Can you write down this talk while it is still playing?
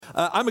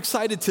I'm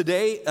excited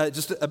today,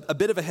 just a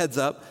bit of a heads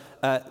up.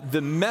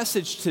 The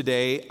message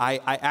today, I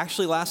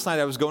actually last night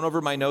I was going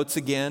over my notes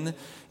again,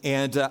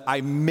 and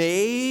I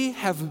may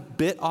have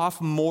bit off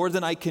more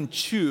than I can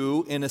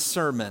chew in a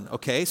sermon,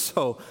 okay?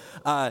 So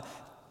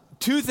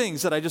two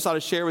things that I just ought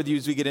to share with you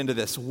as we get into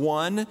this.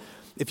 One,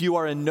 if you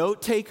are a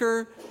note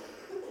taker,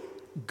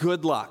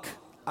 good luck.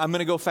 I'm going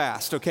to go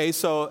fast, okay?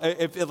 So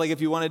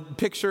if you wanted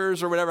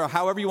pictures or whatever,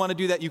 however you want to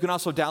do that, you can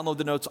also download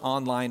the notes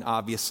online,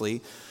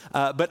 obviously.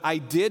 But I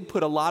did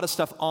put a lot of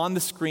stuff on the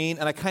screen,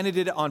 and I kind of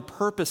did it on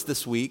purpose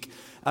this week.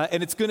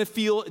 And it's going to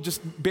feel,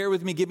 just bear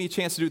with me, give me a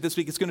chance to do it this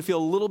week. It's going to feel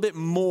a little bit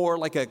more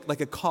like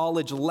a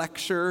college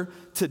lecture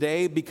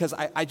today because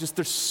I just,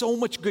 there's so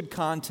much good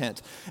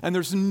content. And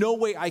there's no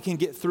way I can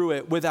get through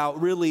it without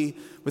really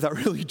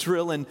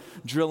drilling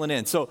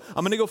in. So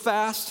I'm going to go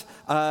fast.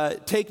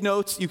 Take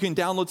notes. You can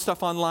download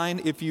stuff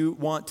online if you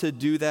want to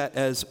do that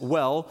as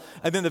well.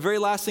 And then the very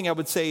last thing I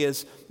would say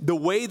is the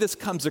way this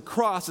comes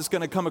across is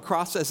going to come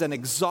across as an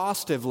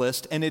exhaustive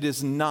list, and it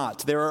is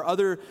not. There are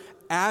other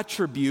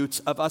attributes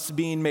of us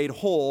being made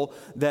whole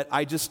that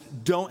I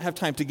just don't have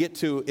time to get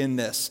to in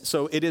this.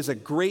 So it is a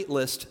great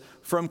list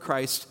from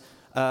Christ,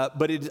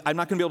 but I'm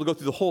not going to be able to go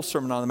through the whole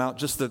Sermon on the Mount,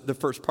 just the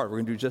first part. We're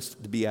going to do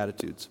just the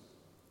Beatitudes.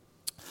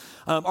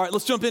 All right,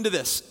 let's jump into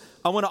this.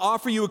 I want to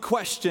offer you a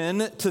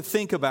question to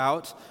think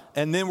about,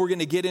 and then we're going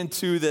to get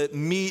into the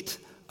meat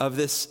of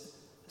this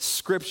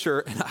scripture.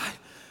 And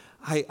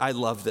I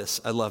love this.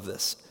 I love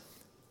this.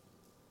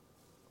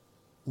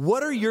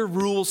 What are your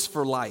rules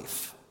for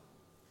life?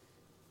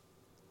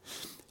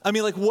 I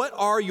mean, what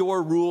are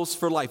your rules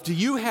for life? Do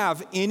you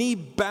have any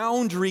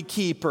boundary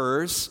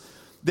keepers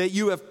that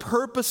you have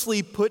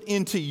purposely put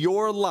into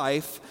your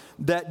life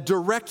that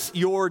directs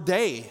your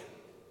day?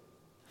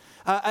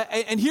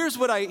 And here's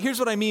what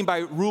I mean by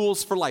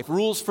rules for life,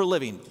 rules for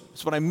living.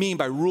 That's what I mean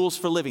by rules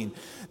for living.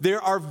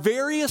 There are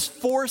various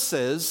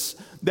forces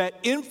that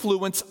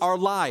influence our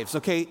lives,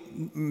 okay?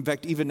 In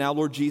fact, even now,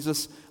 Lord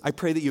Jesus, I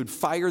pray that you would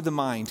fire the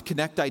mind,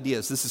 connect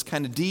ideas. This is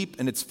kind of deep,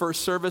 and it's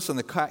first service, and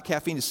the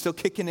caffeine is still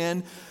kicking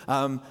in.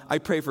 I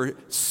pray for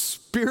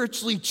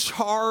spiritually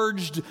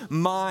charged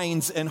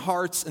minds and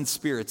hearts and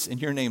spirits in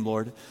your name,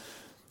 Lord.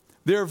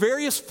 There are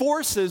various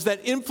forces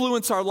that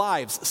influence our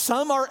lives.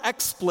 Some are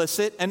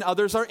explicit and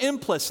others are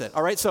implicit,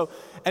 all right? So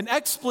an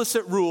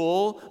explicit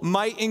rule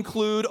might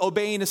include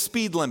obeying a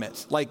speed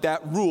limit. Like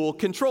that rule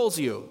controls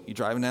you. You're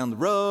driving down the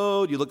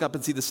road, you look up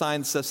and see the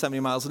sign that says 70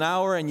 miles an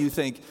hour, and you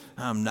think,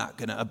 I'm not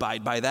going to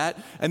abide by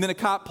that. And then a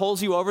cop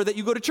pulls you over that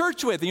you go to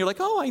church with, and you're like,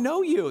 oh, I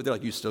know you. They're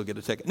like, you still get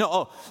a ticket.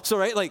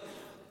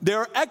 There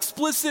are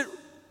explicit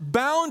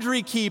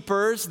boundary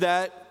keepers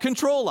that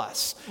control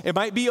us. It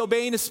might be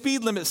obeying a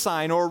speed limit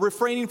sign or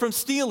refraining from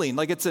stealing.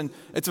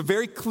 It's a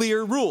very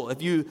clear rule. If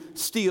you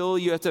steal,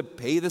 you have to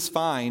pay this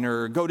fine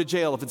or go to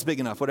jail if it's big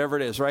enough, whatever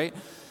it is, right?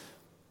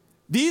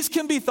 These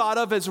can be thought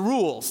of as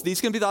rules. These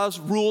can be thought of as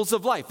rules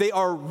of life. They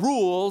are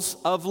rules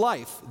of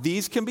life.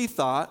 These can be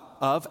thought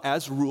of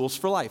as rules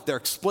for life. They're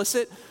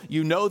explicit.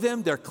 You know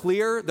them. They're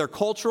clear. They're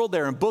cultural.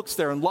 They're in books.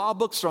 They're in law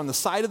books. They're on the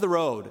side of the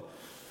road.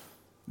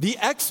 The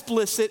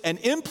explicit and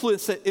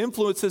implicit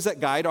influences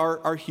that guide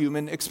our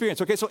human experience.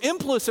 Okay, so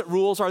implicit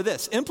rules are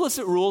this.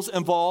 Implicit rules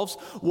involves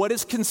what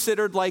is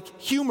considered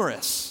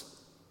humorous.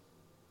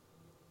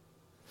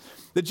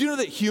 Did you know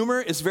that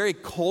humor is very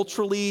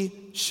culturally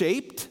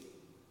shaped?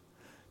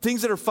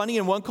 Things that are funny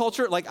in one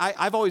culture,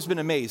 I've always been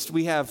amazed.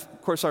 We have,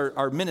 of course,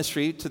 our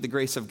ministry, to the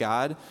grace of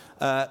God.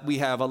 We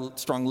have a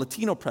strong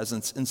Latino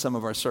presence in some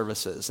of our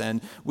services.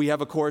 And we have,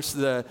 of course,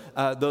 those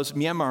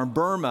Myanmar and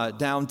Burma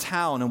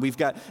downtown.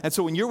 And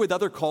so when you're with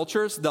other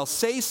cultures, they'll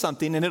say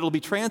something and it'll be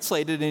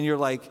translated and you're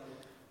like,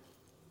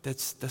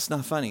 that's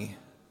not funny.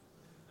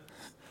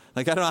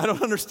 I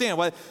don't understand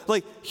why.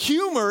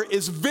 Humor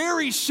is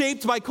very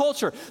shaped by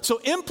culture. So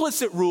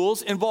implicit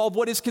rules involve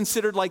what is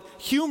considered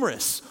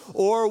humorous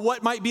or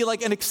what might be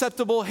an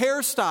acceptable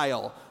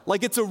hairstyle.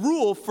 It's a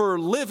rule for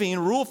living,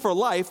 rule for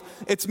life.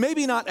 It's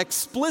maybe not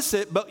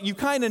explicit, but you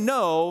kind of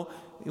know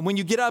when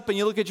you get up and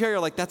you look at your hair, you're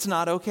like, that's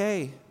not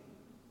okay.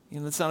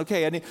 That's not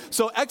okay.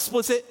 So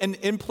explicit and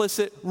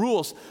implicit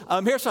rules.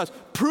 Hairstyles.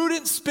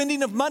 Prudent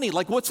spending of money.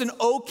 What's an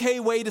okay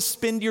way to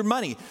spend your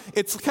money?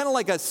 It's kind of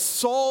like a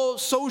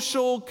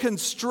social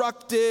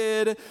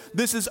constructed,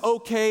 this is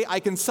okay,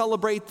 I can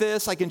celebrate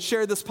this, I can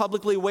share this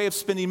publicly way of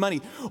spending money.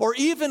 Or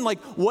even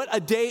what a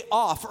day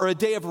off or a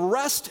day of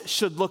rest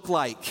should look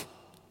like.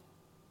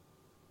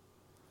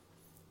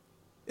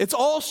 It's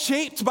all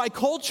shaped by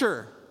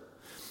culture.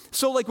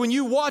 So when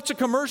you watch a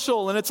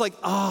commercial and it's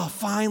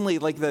finally,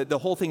 the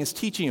whole thing is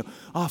teaching you,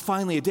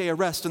 finally a day of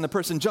rest, and the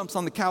person jumps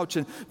on the couch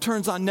and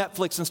turns on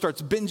Netflix and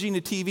starts binging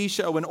a TV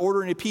show and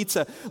ordering a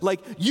pizza.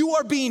 You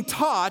are being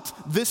taught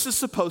this is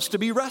supposed to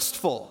be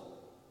restful.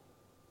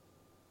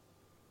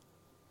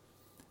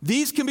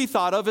 These can be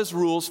thought of as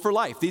rules for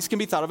life.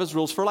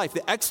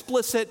 The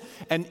explicit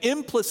and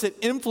implicit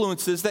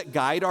influences that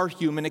guide our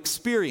human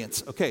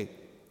experience. Okay.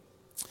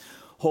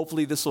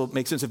 hopefully this will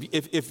make sense.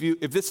 If you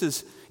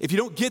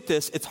don't get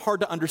this, it's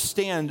hard to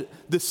understand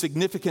the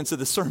significance of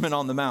the Sermon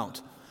on the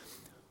Mount.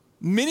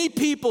 Many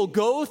people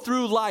go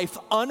through life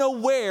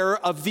unaware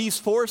of these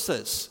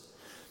forces.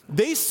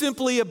 They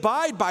simply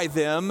abide by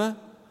them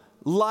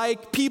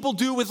like people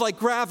do with like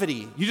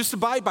gravity. You just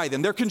abide by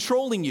them. They're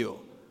controlling you.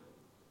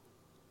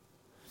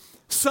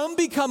 Some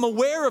become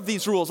aware of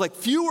these rules, like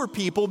fewer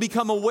people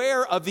become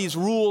aware of these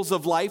rules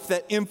of life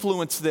that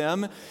influence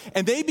them,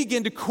 and they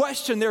begin to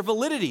question their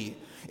validity.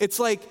 It's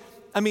like,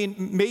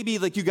 maybe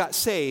like you got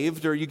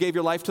saved or you gave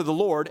your life to the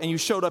Lord and you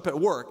showed up at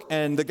work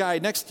and the guy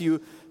next to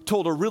you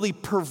told a really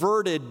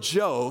perverted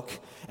joke,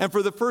 and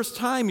for the first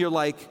time you're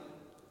like,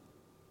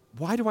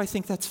 why do I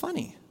think that's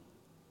funny?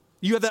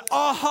 You have that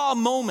aha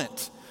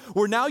moment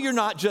where now you're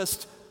not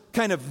just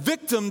kind of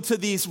victim to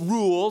these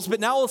rules, but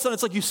now all of a sudden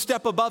it's like you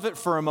step above it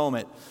for a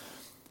moment.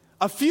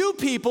 A few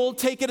people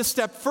take it a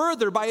step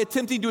further by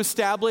attempting to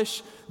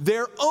establish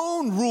their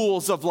own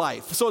rules of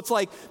life. So it's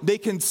like they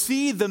can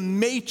see the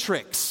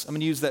matrix. I'm going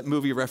to use that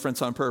movie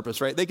reference on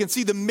purpose, right? They can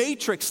see the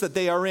matrix that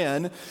they are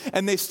in,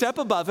 and they step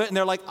above it, and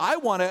they're like, I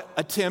want to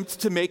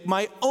attempt to make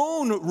my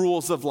own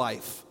rules of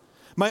life,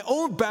 my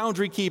own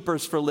boundary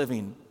keepers for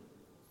living.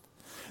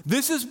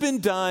 This has been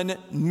done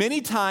many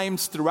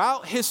times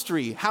throughout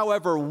history.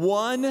 However,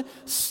 one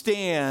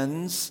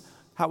stands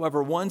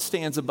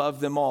above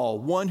them all,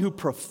 one who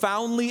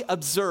profoundly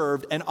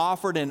observed and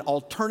offered an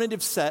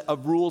alternative set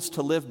of rules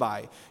to live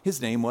by.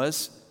 His name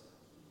was.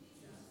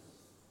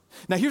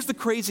 Now, here's the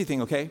crazy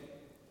thing, okay?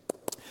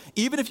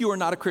 Even if you are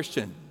not a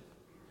Christian,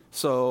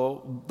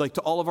 so like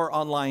to all of our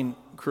online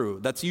crew,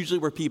 that's usually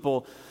where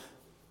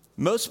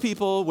most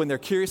people, when they're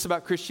curious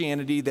about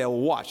Christianity, they'll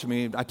watch.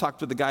 I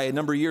talked with a guy a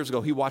number of years ago.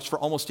 He watched for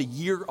almost a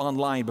year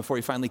online before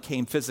he finally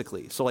came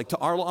physically. So like to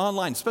our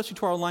online, especially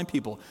to our online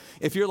people,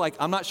 if you're like,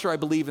 I'm not sure I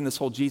believe in this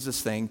whole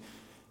Jesus thing,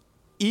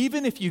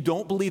 even if you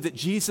don't believe that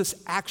Jesus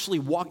actually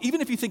walked,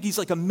 even if you think he's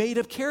like a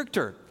made-up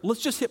character,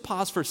 let's just hit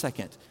pause for a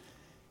second.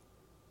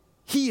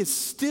 He is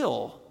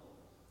still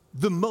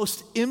the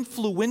most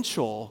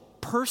influential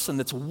person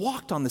that's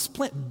walked on this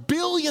planet.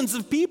 Billions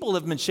of people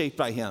have been shaped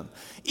by him.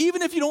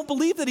 Even if you don't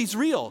believe that he's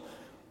real,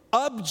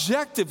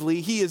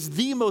 objectively, he is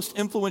the most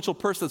influential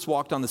person that's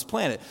walked on this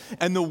planet.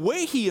 And the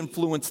way he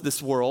influenced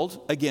this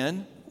world,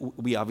 again,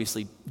 we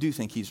obviously do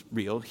think he's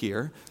real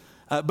here,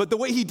 but the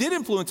way he did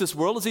influence this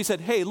world is he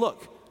said, hey,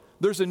 look,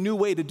 there's a new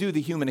way to do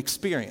the human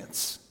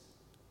experience.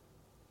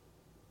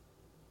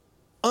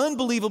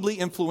 Unbelievably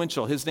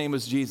influential. His name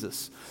was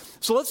Jesus.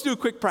 So let's do a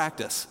quick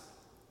practice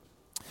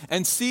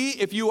and see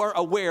if you are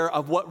aware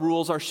of what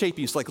rules are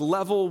shaping you. So like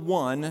level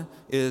 1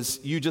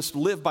 is you just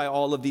live by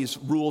all of these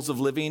rules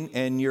of living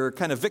and you're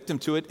kind of victim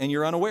to it and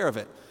you're unaware of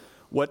it.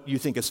 What you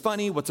think is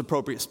funny, what's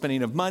appropriate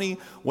spending of money,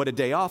 what a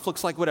day off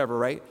looks like, whatever,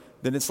 right?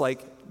 Then it's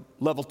like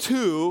level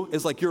 2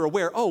 is like you're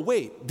aware, oh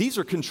wait, these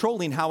are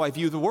controlling how I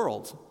view the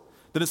world.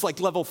 Then it's like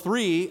level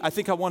 3, I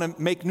think I want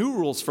to make new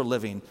rules for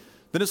living.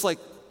 Then it's like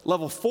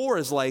level 4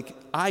 is like,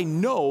 I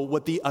know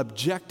what the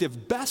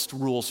objective best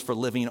rules for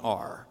living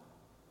are.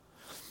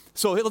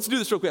 So hey, let's do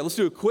this real quick. Let's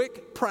do a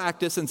quick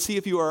practice and see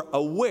if you are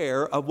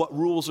aware of what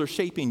rules are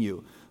shaping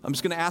you. I'm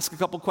just going to ask a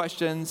couple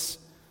questions.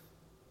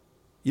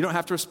 You don't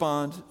have to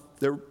respond.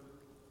 They're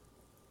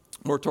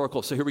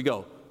rhetorical. So here we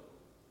go.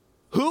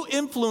 Who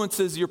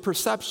influences your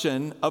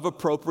perception of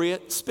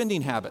appropriate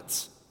spending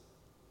habits?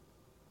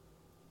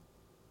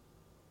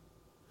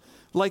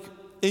 Like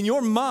in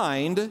your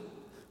mind,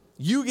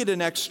 you get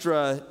an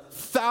extra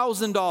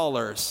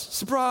 $1,000.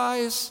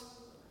 Surprise!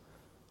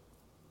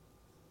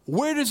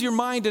 Where does your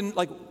mind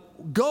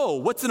go?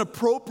 What's an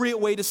appropriate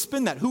way to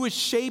spend that? Who has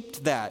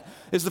shaped that?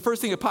 Is the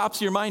first thing that pops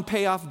in your mind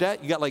pay off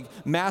debt? You got like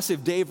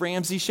massive Dave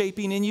Ramsey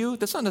shaping in you?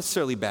 That's not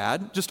necessarily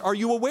bad. Just are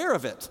you aware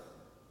of it?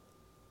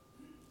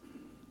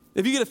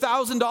 If you get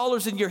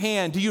 $1,000 in your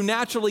hand, do you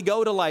naturally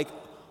go to like,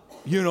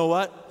 you know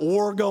what?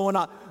 Or going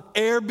on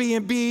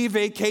Airbnb,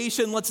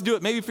 vacation, let's do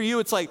it. Maybe for you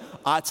it's like,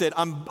 that's it,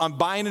 I'm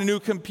buying a new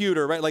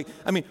computer, right?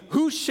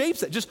 Who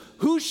shapes that? Just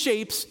who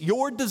shapes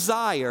your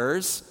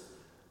desires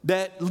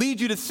that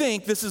lead you to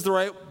think this is the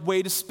right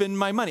way to spend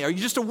my money? Are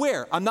you just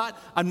aware? I'm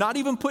not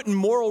even putting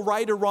moral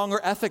right or wrong or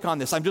ethic on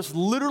this. I'm just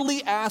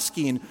literally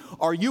asking,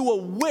 are you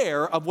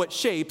aware of what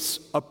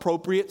shapes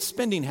appropriate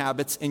spending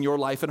habits in your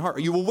life and heart?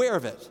 Are you aware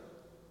of it?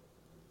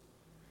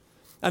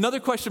 Another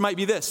question might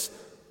be this: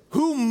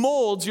 who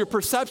molds your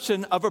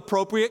perception of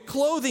appropriate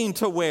clothing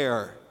to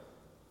wear?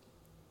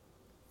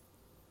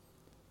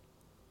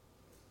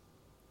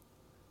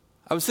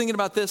 I was thinking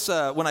about this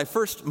when I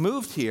first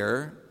moved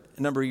here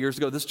a number of years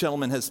ago. This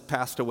gentleman has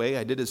passed away.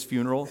 I did his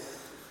funeral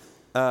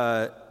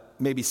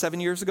maybe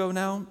 7 years ago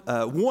now.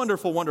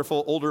 Wonderful,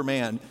 wonderful older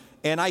man.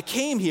 And I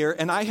came here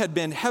and I had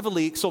been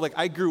heavily,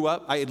 I grew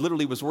up, I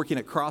literally was working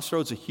at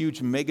Crossroads, a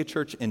huge mega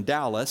church in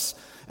Dallas,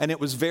 and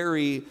it was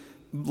very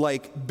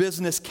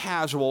business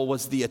casual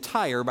was the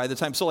attire by the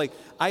time. So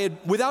I had,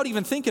 without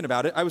even thinking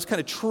about it, I was kind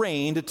of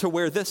trained to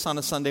wear this on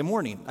a Sunday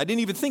morning. I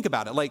didn't even think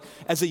about it.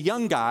 As a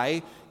young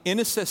guy in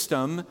a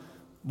system,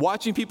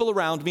 watching people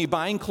around me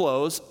buying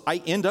clothes,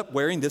 I end up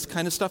wearing this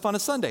kind of stuff on a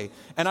Sunday.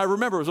 And I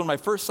remember it was one of my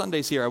first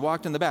Sundays here. I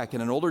walked in the back,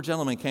 and an older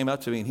gentleman came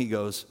up to me, and he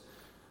goes,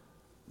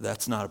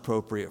 "That's not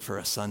appropriate for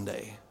a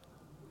Sunday."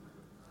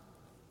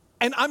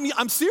 And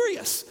I'm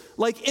serious.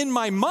 Like, in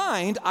my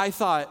mind, I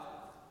thought,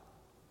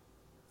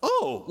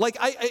 oh, like,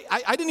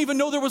 I didn't even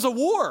know there was a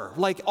war.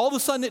 Like, all of a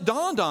sudden it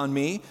dawned on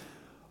me,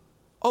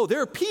 oh,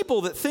 there are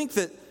people that think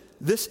that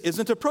this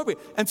isn't appropriate.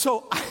 And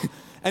so,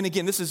 and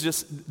again, this is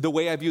just the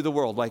way I view the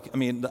world. Like, I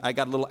mean, I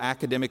got a little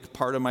academic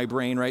part of my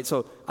brain, right?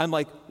 So I'm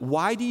like,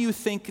 why do you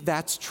think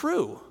that's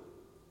true?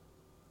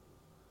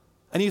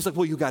 And he's like,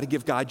 well, you got to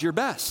give God your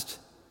best.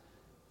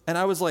 And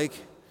I was like,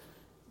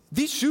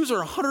 these shoes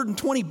are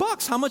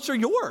 $120. How much are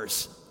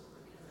yours?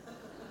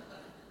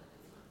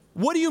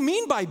 What do you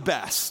mean by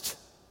best?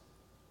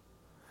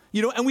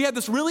 You know, and we had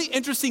this really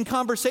interesting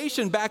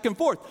conversation back and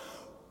forth.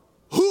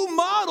 Who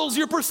models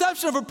your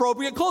perception of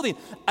appropriate clothing?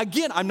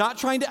 Again, I'm not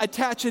trying to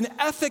attach an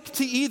ethic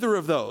to either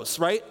of those,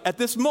 right? At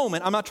this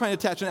moment, I'm not trying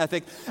to attach an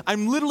ethic.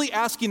 I'm literally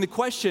asking the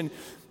question,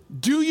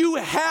 do you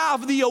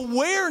have the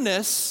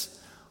awareness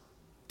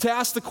to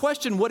ask the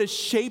question, what has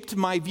shaped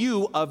my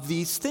view of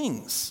these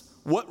things?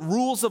 What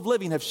rules of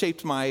living have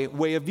shaped my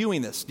way of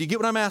viewing this? Do you get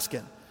what I'm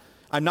asking?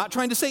 I'm not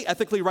trying to say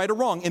ethically right or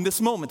wrong in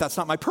this moment. That's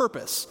not my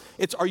purpose.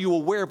 It's, are you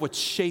aware of what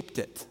shaped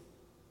it?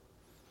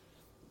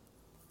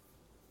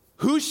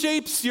 Who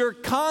shapes your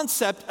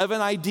concept of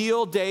an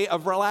ideal day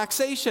of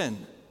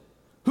relaxation?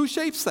 Who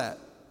shapes that?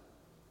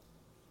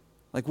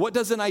 Like, what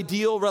does an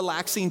ideal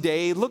relaxing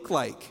day look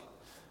like?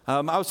 I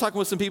was talking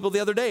with some people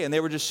the other day, and they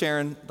were just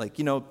sharing, like,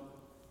 you know,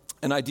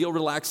 an ideal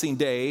relaxing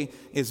day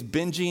is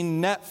binging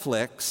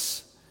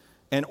Netflix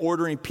and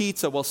ordering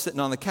pizza while sitting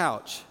on the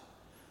couch.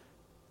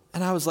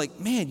 And I was like,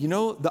 man, you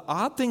know, the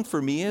odd thing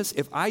for me is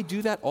if I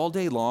do that all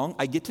day long,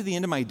 I get to the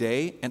end of my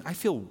day and I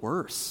feel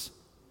worse.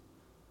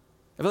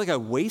 I feel like I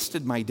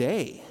wasted my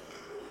day.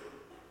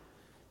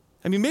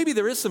 I mean, maybe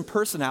there is some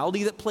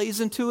personality that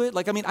plays into it.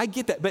 Like, I mean, I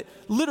get that. But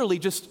literally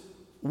just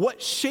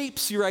what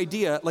shapes your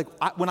idea, like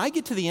when I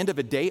get to the end of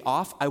a day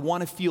off, I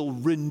want to feel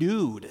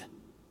renewed.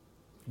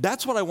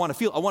 That's what I want to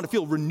feel. I want to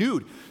feel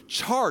renewed,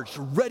 charged,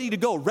 ready to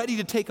go, ready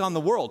to take on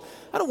the world.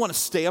 I don't want to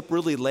stay up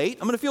really late.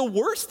 I'm going to feel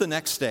worse the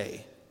next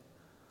day.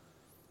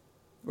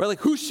 Right?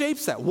 Like, who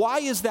shapes that? Why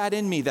is that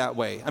in me that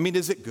way? I mean,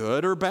 is it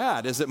good or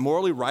bad? Is it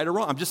morally right or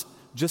wrong? I'm just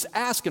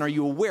asking, are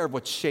you aware of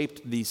what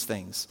shaped these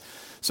things?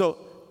 So,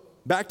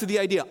 back to the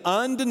idea.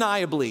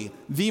 Undeniably,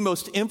 the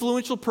most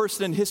influential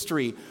person in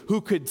history who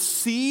could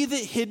see the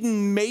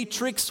hidden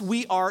matrix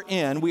we are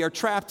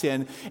trapped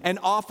in, and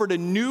offered a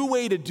new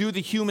way to do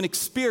the human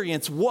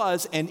experience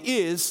was and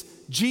is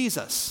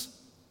Jesus.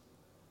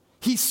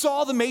 He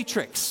saw the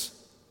matrix.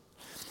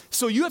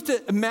 So you have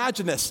to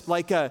imagine this,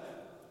 like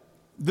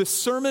the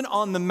Sermon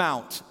on the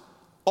Mount,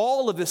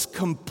 all of this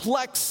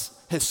complex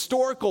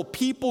historical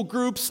people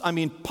groups, I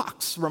mean,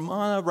 Pax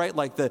Romana, right?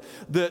 Like the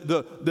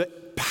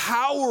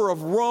power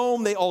of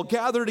Rome, they all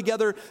gather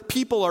together.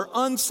 People are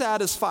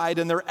unsatisfied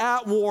and they're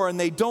at war and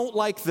they don't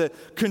like the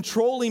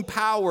controlling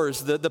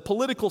powers, the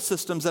political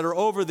systems that are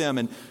over them,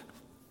 and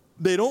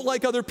they don't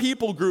like other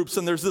people groups,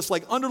 and there's this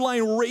like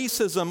underlying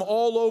racism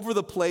all over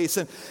the place.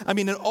 And I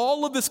mean, in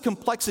all of this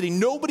complexity,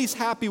 nobody's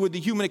happy with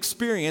the human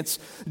experience.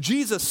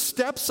 Jesus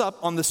steps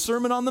up on the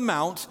Sermon on the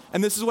Mount,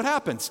 and this is what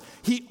happens.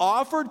 He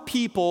offered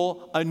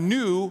people a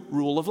new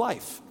rule of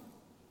life,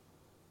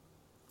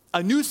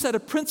 a new set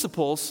of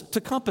principles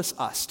to compass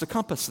us, to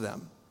compass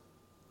them.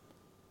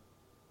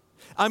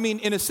 I mean,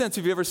 in a sense,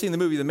 if you've ever seen the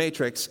movie The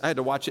Matrix, I had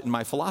to watch it in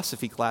my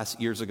philosophy class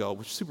years ago,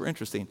 which is super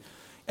interesting.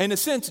 In a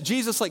sense,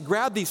 Jesus like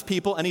grabbed these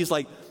people and he's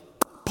like,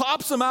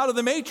 pops them out of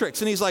the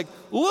matrix. And he's like,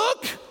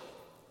 look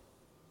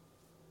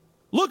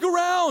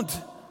around.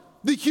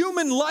 The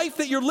human life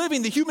that you're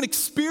living, the human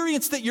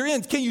experience that you're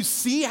in. Can you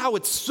see how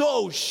it's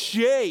so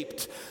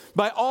shaped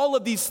by all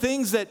of these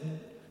things that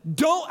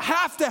don't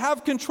have to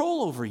have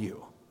control over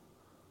you?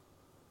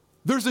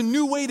 There's a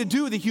new way to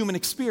do the human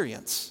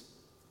experience.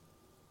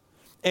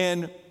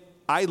 And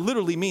I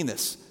literally mean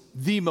this.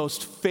 The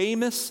most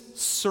famous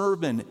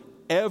sermon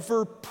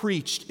ever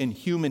preached in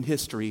human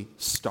history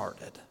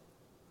started.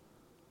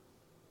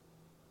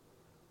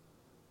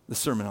 The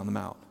Sermon on the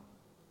Mount.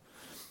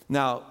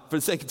 Now, for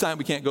the sake of time,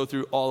 we can't go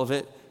through all of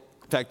it.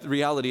 In fact, the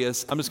reality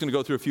is, I'm just going to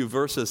go through a few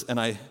verses,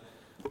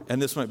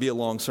 and this might be a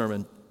long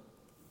sermon.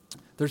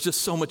 There's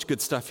just so much good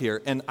stuff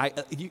here. And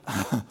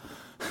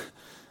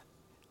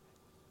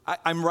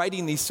I'm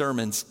writing these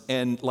sermons,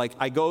 and like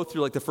I go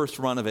through like the first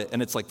run of it,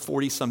 and it's like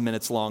 40-some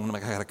minutes long, and I'm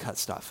like, I got to cut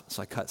stuff.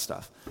 So I cut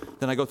stuff.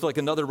 Then I go through like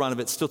another run of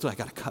it, I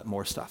got to cut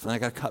more stuff, and I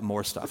got to cut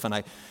more stuff.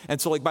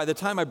 And so like by the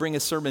time I bring a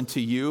sermon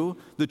to you,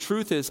 the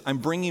truth is I'm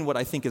bringing what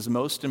I think is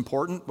most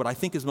important,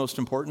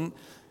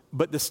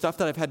 but the stuff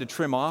that I've had to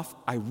trim off,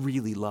 I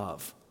really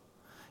love.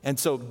 And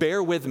so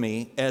bear with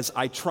me as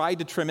I try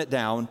to trim it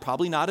down,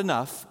 probably not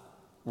enough.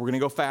 We're going to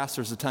go fast,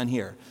 there's a ton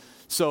here.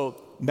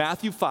 So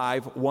Matthew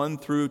 5, 1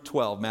 through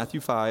 12.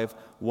 Matthew 5,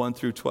 1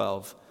 through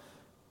 12.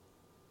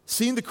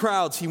 Seeing the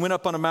crowds, he went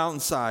up on a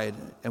mountainside,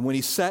 and when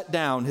he sat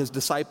down, his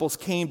disciples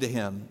came to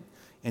him,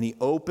 and he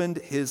opened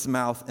his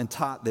mouth and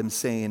taught them,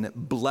 saying,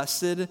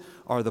 "Blessed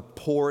are the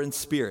poor in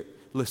spirit."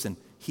 Listen,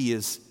 he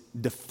is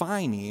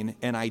defining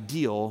an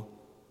ideal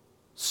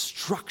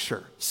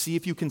structure. See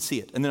if you can see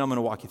it, and then I'm going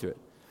to walk you through it.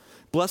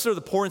 "Blessed are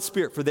the poor in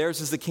spirit, for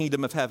theirs is the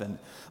kingdom of heaven.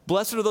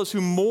 Blessed are those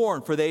who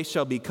mourn, for they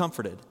shall be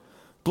comforted.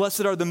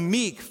 Blessed are the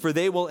meek, for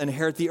they will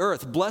inherit the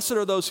earth. Blessed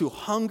are those who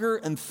hunger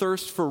and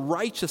thirst for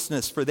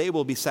righteousness, for they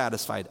will be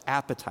satisfied."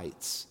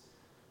 Appetites.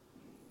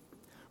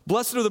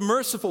 "Blessed are the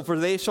merciful, for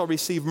they shall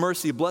receive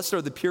mercy. Blessed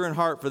are the pure in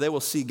heart, for they will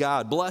see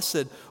God.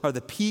 Blessed are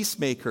the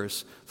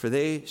peacemakers, for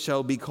they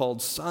shall be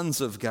called sons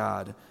of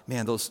God."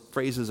 Man, those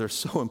phrases are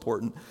so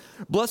important.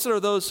 "Blessed are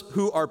those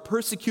who are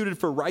persecuted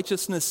for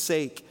righteousness'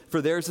 sake,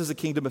 for theirs is the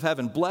kingdom of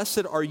heaven.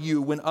 Blessed are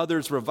you when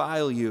others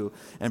revile you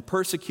and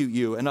persecute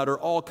you and utter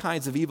all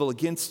kinds of evil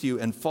against you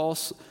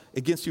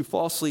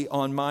falsely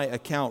on my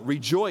account.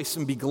 Rejoice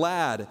and be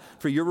glad,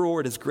 for your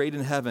reward is great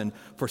in heaven,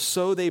 for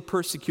so they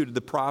persecuted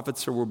the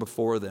prophets who were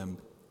before them."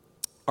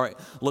 All right,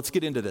 let's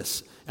get into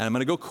this. And I'm going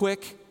to go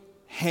quick.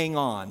 Hang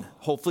on.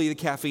 Hopefully the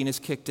caffeine is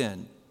kicked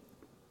in.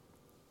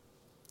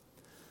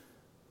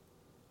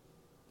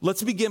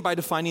 Let's begin by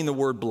defining the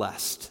word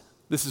blessed.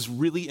 This is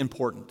really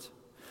important.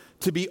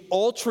 To be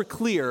ultra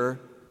clear,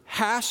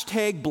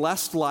 hashtag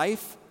blessed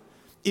life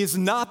is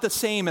not the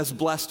same as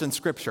blessed in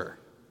Scripture.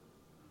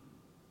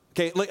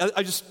 Okay,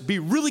 I just be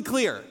really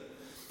clear.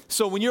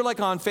 So when you're like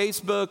on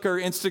Facebook or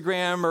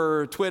Instagram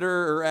or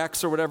Twitter or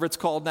X or whatever it's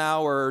called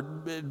now, or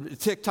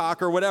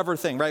TikTok or whatever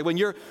thing, right? When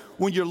you're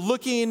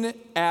looking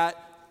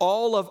at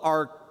all of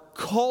our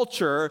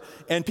culture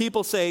and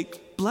people say,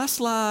 "Blessed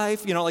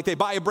life," like they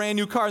buy a brand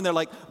new car and they're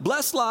like,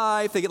 "Blessed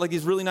life." They get like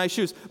these really nice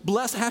shoes.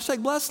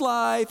 Hashtag blessed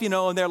life,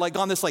 and they're like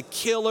on this like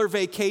killer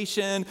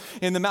vacation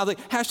in the mountains,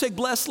 like hashtag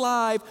blessed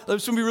life.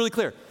 Let's be really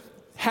clear.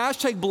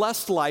 Hashtag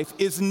blessed life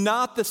is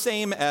not the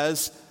same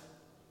as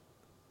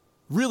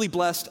really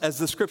blessed as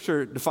the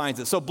Scripture defines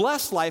it. So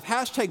blessed life,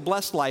 hashtag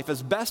blessed life,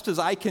 as best as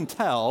I can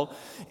tell,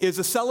 is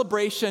a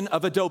celebration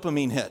of a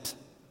dopamine hit.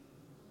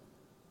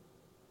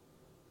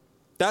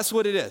 That's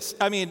what it is.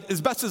 I mean, as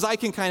best as I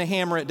can kind of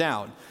hammer it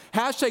down.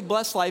 Hashtag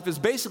blessed life is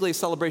basically a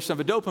celebration of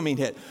a dopamine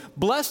hit.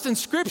 Blessed in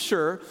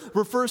Scripture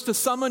refers to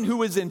someone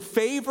who is in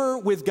favor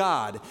with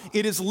God.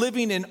 It is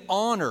living in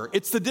honor.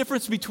 It's the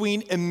difference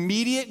between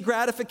immediate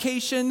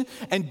gratification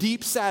and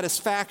deep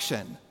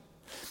satisfaction.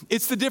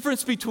 It's the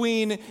difference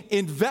between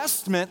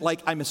investment,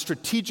 like I'm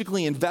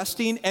strategically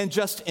investing, and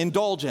just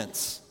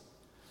indulgence.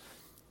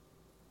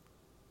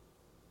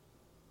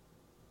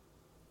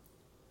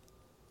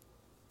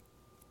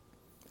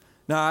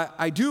 Now,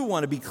 I do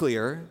want to be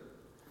clear.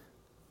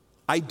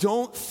 I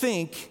don't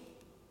think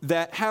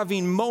that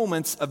having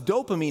moments of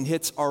dopamine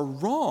hits are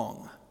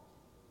wrong.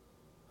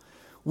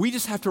 We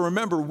just have to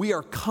remember we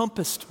are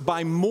compassed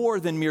by more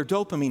than mere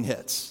dopamine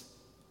hits.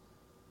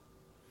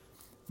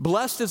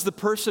 Blessed is the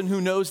person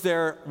who knows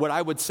their, what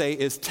I would say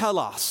is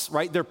telos,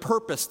 right? Their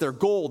purpose, their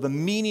goal, the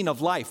meaning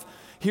of life.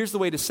 Here's the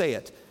way to say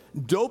it.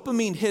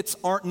 Dopamine hits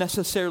aren't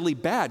necessarily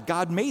bad.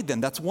 God made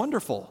them. That's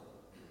wonderful.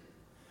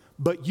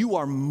 But you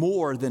are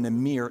more than a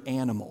mere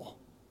animal.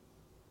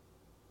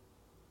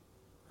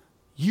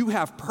 You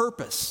have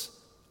purpose,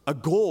 a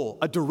goal,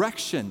 a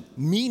direction,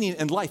 meaning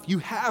in life. You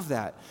have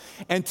that.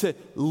 And to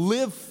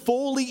live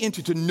fully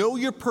into, to know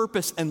your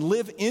purpose and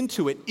live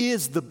into it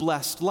is the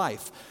blessed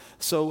life.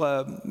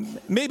 So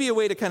maybe a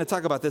way to kind of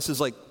talk about this is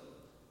like,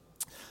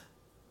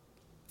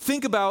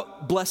 think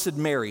about Blessed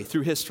Mary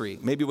through history.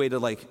 Maybe a way to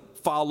like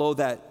follow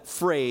that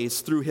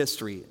phrase through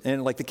history.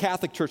 And like the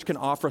Catholic Church can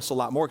offer us a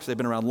lot more because they've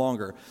been around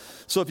longer.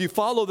 So if you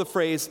follow the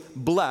phrase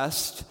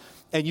blessed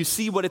and you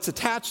see what it's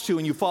attached to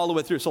and you follow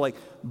it through. So like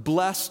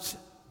blessed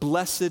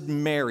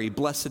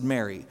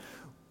Mary.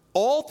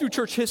 All through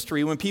church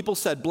history, when people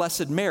said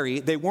Blessed Mary,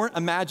 they weren't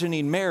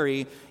imagining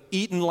Mary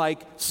eating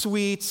like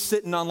sweets,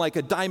 sitting on like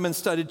a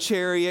diamond-studded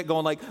chariot,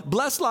 going like,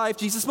 "Blessed life,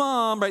 Jesus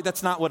mom," right?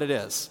 That's not what it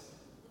is.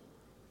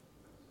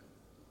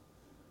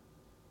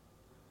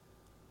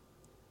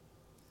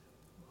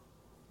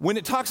 When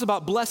it talks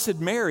about Blessed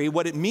Mary,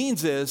 what it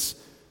means is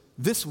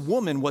this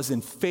woman was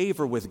in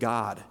favor with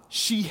God.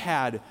 She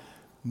had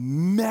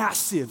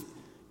massive,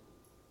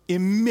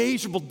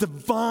 immeasurable,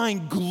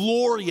 divine,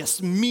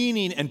 glorious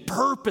meaning and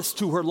purpose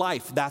to her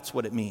life. That's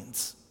what it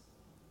means.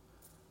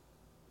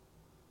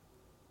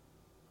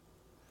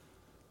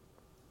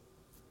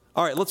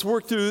 All right, let's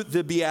work through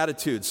the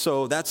Beatitudes.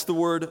 So that's the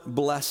word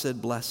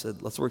blessed.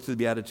 Let's work through the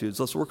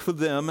Beatitudes. Let's work through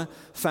them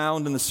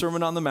found in the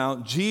Sermon on the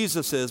Mount.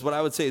 What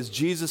I would say is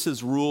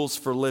Jesus' rules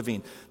for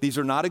living. These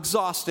are not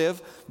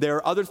exhaustive. There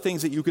are other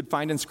things that you could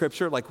find in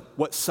Scripture, like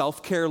what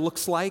self-care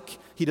looks like.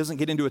 He doesn't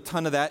get into a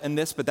ton of that in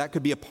this, but that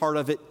could be a part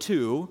of it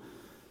too.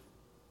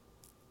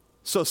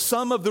 So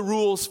some of the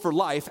rules for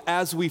life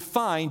as we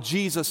find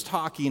Jesus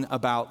talking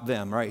about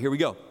them. All right, here we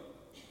go.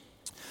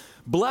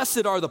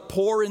 Blessed are the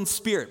poor in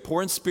spirit.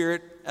 Poor in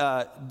spirit,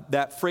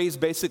 that phrase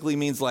basically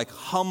means like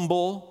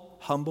humble.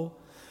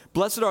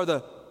 Blessed are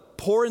the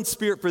poor in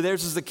spirit, for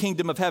theirs is the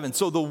kingdom of heaven.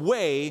 So the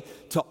way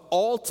to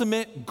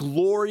ultimate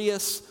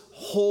glorious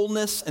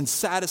wholeness and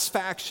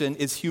satisfaction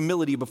is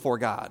humility before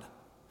God.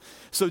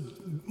 So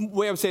the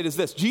way I would say it is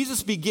this: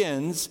 Jesus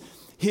begins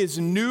his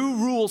new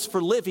rules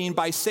for living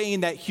by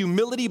saying that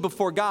humility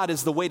before God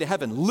is the way to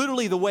heaven.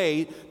 Literally, the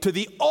way to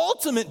the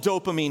ultimate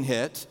dopamine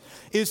hit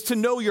is to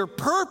know your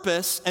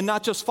purpose and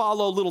not just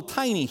follow little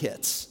tiny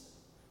hits.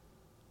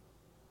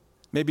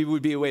 Maybe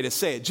would be a way to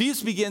say it.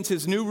 Jesus begins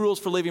his new rules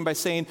for living by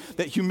saying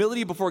that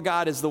humility before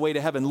God is the way to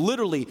heaven.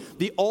 Literally,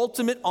 the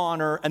ultimate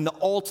honor and the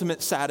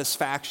ultimate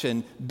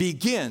satisfaction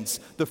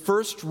begins. The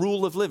first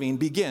rule of living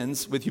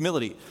begins with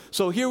humility.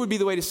 So here would be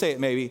the way to say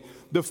it maybe.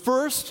 The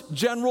first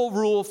general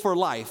rule for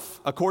life,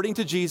 according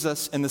to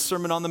Jesus in the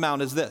Sermon on the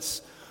Mount, is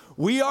this: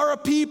 we are a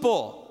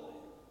people.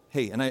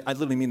 Hey, and I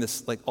literally mean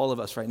this like all of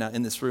us right now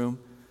in this room.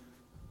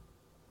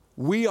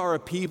 We are a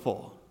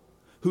people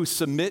who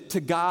submit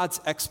to God's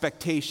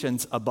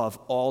expectations above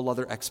all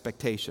other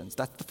expectations.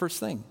 That's the first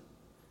thing.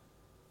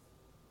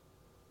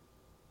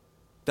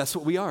 That's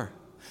what we are.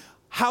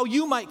 How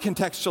you might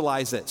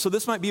contextualize it. So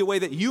this might be a way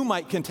that you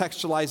might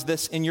contextualize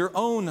this in your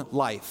own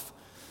life.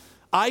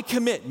 I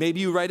commit,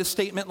 maybe you write a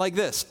statement like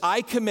this: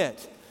 I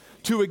commit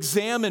to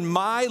examine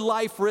my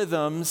life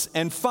rhythms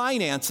and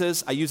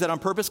finances. I use that on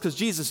purpose because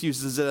Jesus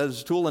uses it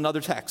as a tool in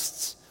other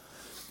texts.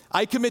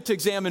 I commit to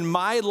examine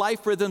my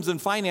life rhythms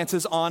and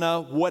finances on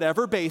a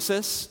whatever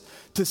basis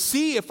to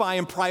see if I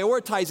am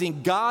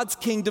prioritizing God's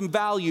kingdom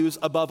values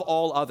above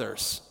all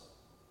others.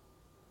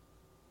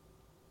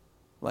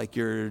 Like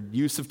your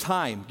use of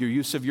time, your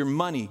use of your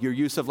money, your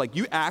use of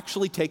you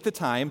actually take the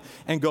time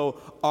and go,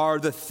 are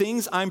the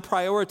things I'm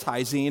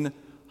prioritizing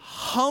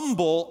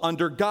humble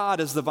under God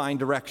as divine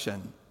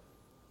direction?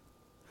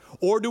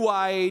 Or do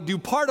I do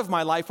part of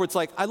my life where it's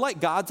like, I like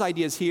God's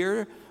ideas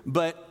here,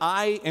 but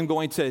I am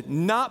going to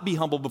not be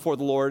humble before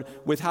the Lord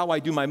with how I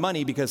do my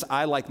money because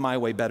I like my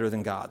way better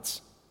than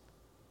God's.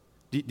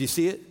 Do you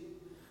see it?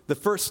 The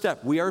first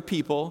step, we are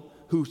people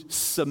who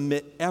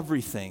submit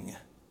everything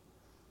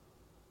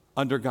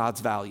under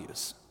God's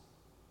values.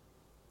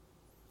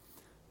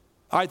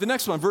 All right, the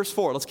next one, verse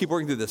 4. Let's keep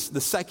working through this.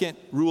 The second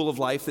rule of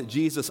life that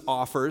Jesus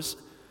offers: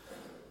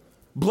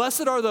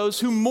 blessed are those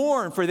who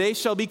mourn, for they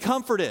shall be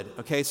comforted.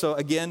 Okay, so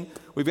again,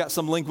 we've got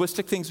some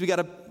linguistic things we got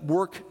to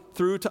work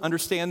through to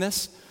understand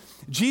this.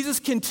 Jesus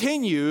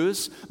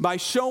continues by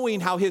showing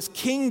how his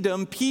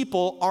kingdom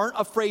people aren't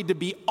afraid to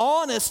be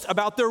honest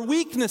about their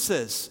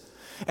weaknesses,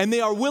 and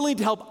they are willing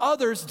to help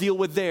others deal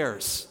with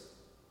theirs.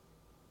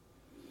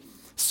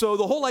 So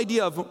the whole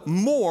idea of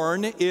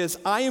mourn is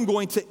I am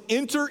going to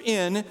enter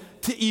in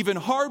to even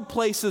hard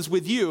places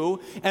with you,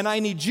 and I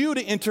need you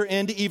to enter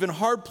into even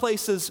hard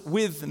places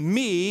with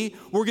me.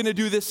 We're going to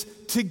do this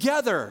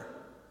together.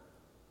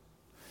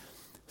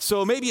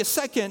 So maybe a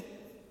second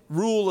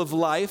rule of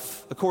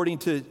life, according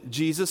to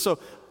Jesus. So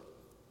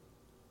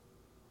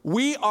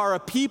we are a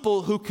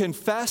people who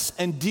confess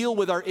and deal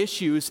with our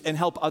issues and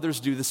help others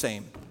do the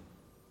same.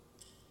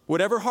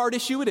 Whatever hard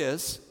issue it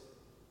is,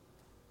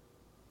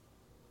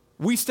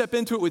 we step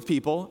into it with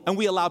people, and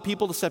we allow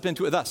people to step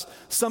into it with us.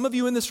 Some of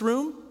you in this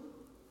room,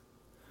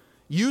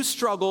 you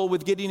struggle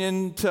with getting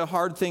into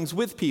hard things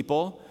with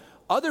people.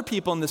 Other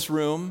people in this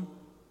room,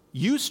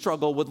 you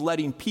struggle with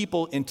letting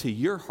people into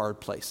your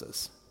hard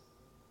places.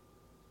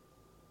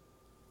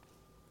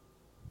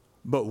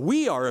 But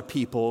we are a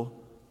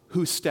people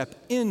who step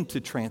into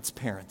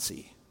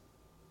transparency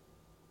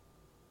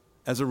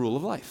as a rule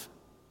of life.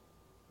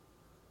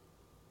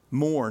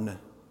 Mourn.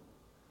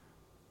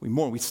 We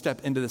mourn. We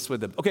step into this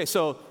with them. Okay,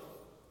 so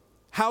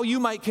how you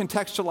might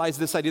contextualize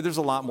this idea, there's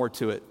a lot more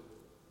to it.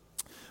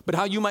 But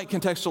how you might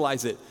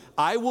contextualize it: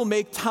 I will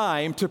make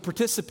time to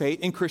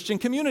participate in Christian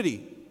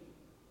community.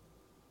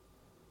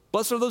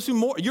 Blessed are those who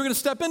mourn. You're going to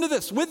step into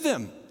this with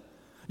them.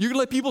 You're going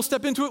to let people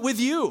step into it with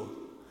you.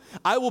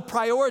 I will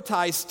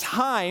prioritize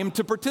time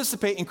to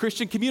participate in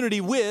Christian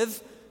community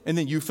with, and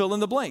then you fill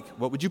in the blank.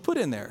 What would you put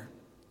in there?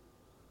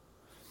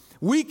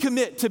 We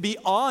commit to be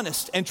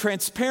honest and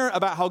transparent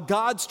about how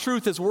God's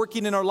truth is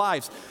working in our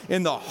lives.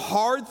 In the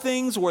hard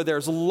things where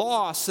there's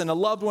loss and a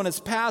loved one has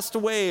passed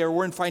away, or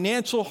we're in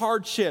financial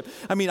hardship.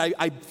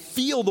 I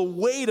feel the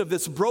weight of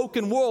this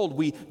broken world.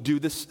 We do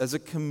this as a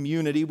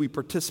community. We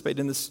participate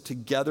in this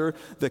together,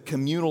 the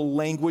communal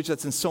language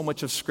that's in so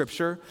much of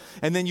Scripture.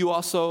 And then you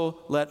also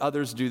let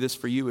others do this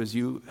for you as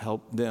you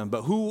help them.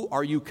 But who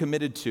are you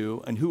committed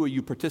to, and who are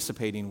you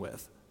participating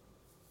with?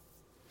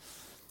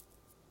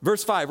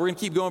 Verse 5, we're going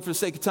to keep going for the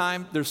sake of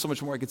time. There's so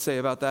much more I could say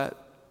about that.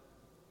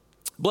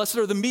 Blessed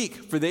are the meek,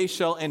 for they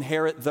shall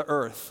inherit the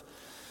earth.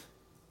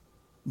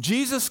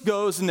 Jesus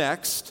goes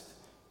next.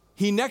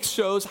 He next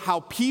shows how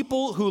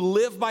people who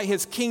live by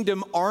his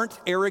kingdom aren't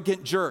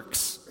arrogant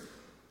jerks.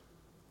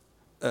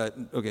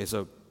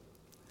 So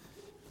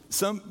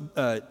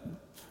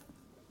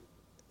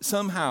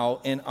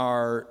somehow in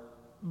our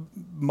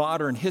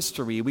modern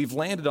history, we've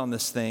landed on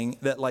this thing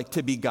that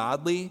to be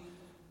godly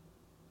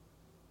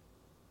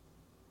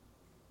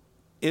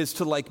is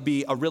to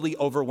be a really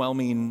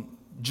overwhelming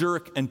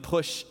jerk and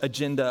push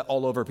agenda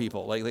all over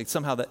people. Like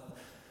somehow that...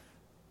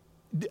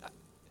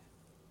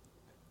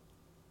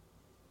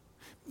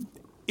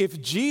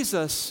 If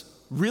Jesus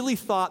really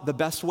thought the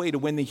best way to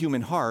win the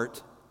human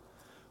heart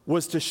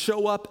was to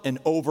show up and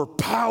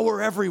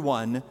overpower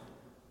everyone,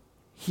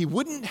 he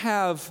wouldn't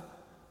have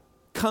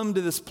come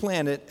to this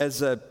planet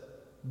as a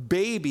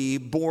baby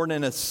born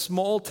in a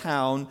small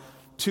town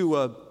to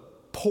a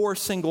poor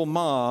single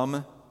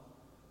mom.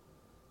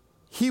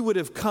 He would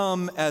have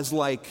come as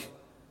like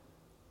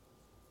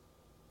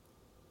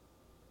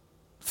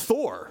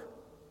Thor.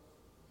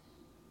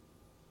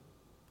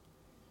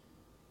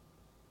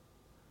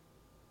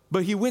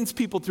 But he wins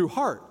people through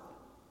heart.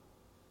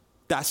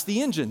 That's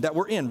the engine that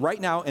we're in right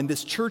now in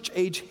this church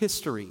age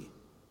history.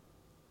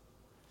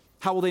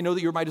 How will they know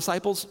that you're my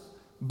disciples?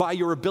 By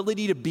your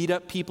ability to beat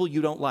up people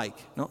you don't like.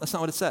 No, that's not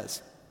what it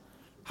says.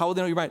 How will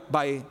they know you're right?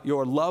 By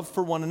your love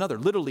for one another.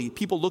 Literally,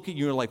 people look at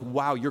you and are like,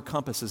 wow, your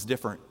compass is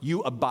different.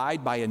 You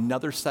abide by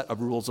another set of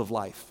rules of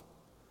life.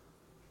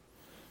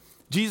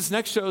 Jesus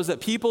next shows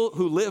that people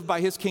who live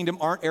by his kingdom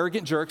aren't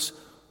arrogant jerks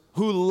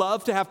who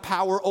love to have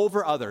power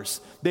over others.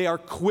 They are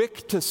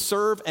quick to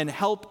serve and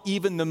help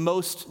even the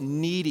most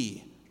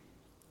needy.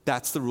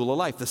 That's the rule of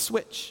life, the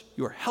switch.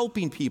 You are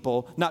helping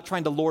people, not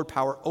trying to lord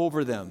power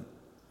over them.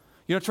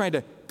 You're not trying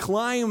to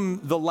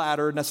climb the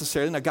ladder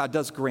necessarily. Now, God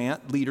does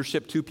grant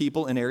leadership to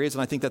people in areas,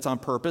 and I think that's on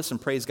purpose, and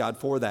praise God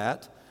for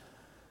that.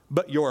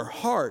 But your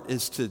heart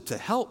is to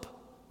help,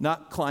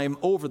 not climb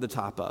over the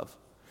top of.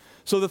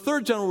 So the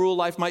third general rule of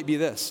life might be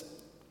this.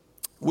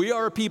 We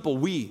are a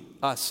people,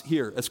 us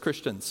here as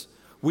Christians,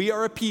 we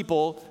are a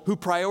people who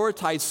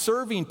prioritize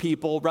serving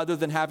people rather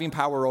than having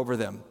power over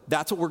them.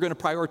 That's what we're going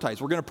to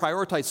prioritize. We're going to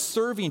prioritize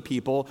serving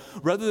people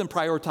rather than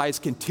prioritize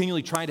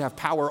continually trying to have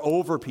power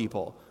over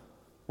people.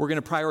 We're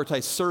going to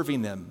prioritize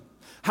serving them.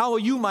 How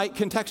you might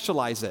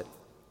contextualize it.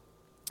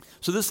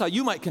 So this is how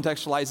you might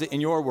contextualize it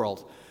in your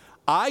world.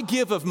 I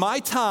give of my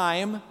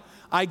time,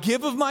 I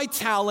give of my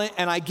talent,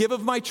 and I give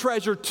of my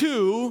treasure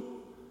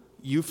to,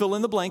 you fill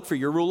in the blank for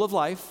your rule of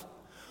life,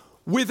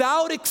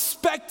 without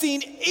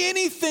expecting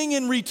anything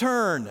in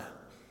return.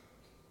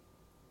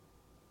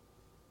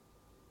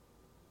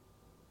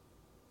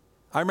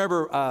 I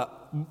remember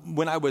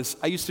when I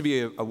used to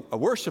be a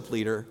worship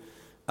leader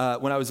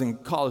when I was in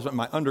college,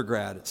 my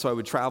undergrad. So I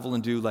would travel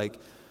and do like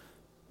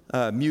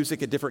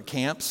music at different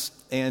camps.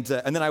 And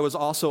then I was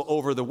also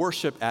over the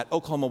worship at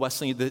Oklahoma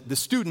Wesleyan.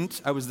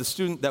 I was the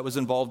student that was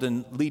involved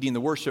in leading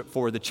the worship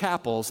for the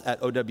chapels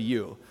at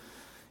OWU.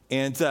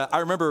 And I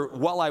remember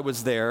while I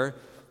was there,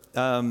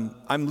 I'm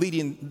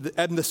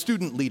the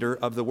student leader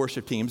of the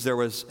worship teams. There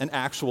was an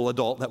actual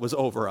adult that was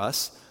over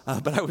us,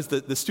 but I was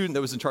the student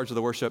that was in charge of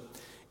the worship.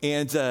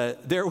 And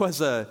there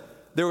was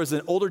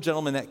an older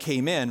gentleman that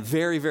came in,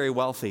 very, very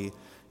wealthy,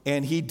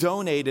 and he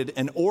donated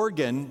an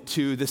organ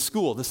to the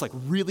school.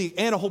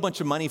 And a whole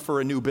bunch of money for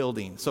a new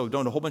building. So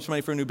donated a whole bunch of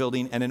money for a new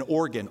building and an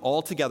organ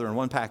all together in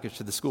one package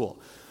to the school.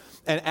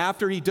 And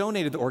after he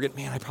donated the organ,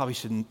 man, I probably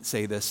shouldn't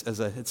say this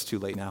it's too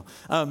late now.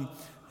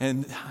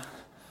 And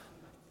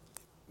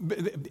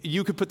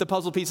you could put the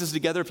puzzle pieces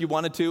together if you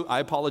wanted to.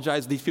 I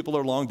apologize. These people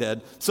are long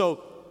dead.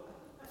 So,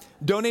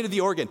 donated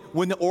the organ.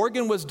 When the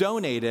organ was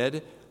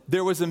donated,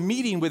 there was a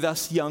meeting with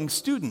us young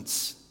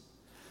students.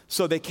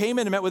 So they came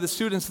in and met with the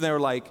students, and they were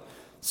like,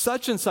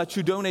 such and such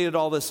who donated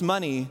all this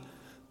money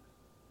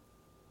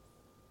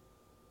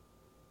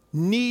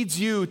needs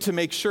you to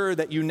make sure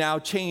that you now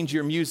change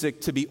your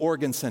music to be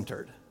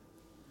organ-centered.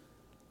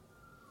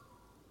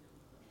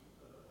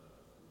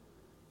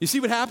 You see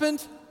what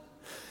happened?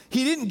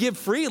 He didn't give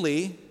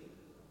freely.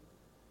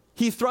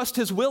 He thrust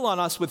his will on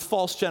us with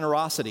false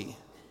generosity.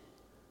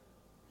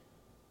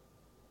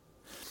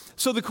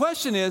 So the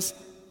question is,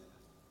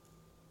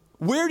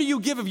 where do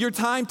you give of your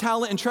time,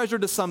 talent, and treasure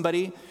to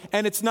somebody,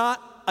 and it's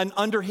not an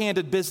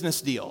underhanded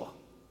business deal?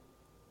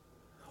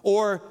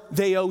 Or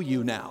they owe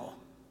you now?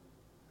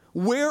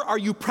 Where are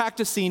you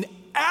practicing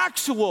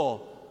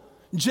actual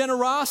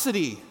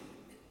generosity?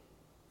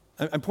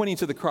 I'm pointing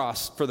to the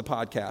cross for the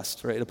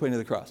podcast, right? I'm pointing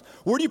to the cross.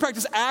 Where do you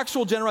practice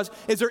actual generosity?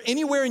 Is there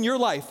anywhere in your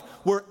life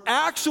where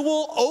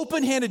actual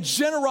open-handed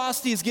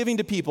generosity is giving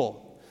to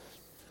people,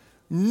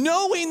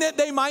 knowing that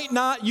they might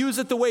not use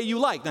it the way you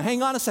like? Now,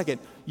 hang on a second.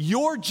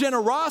 Your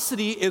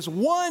generosity is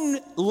one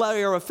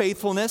layer of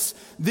faithfulness.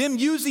 Them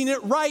using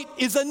it right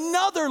is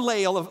another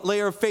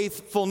layer of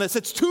faithfulness.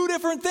 It's two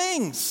different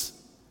things.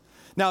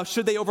 Now,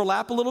 should they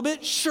overlap a little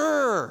bit?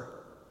 Sure.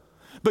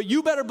 But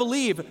you better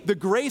believe the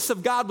grace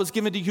of God was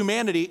given to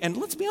humanity. And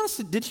let's be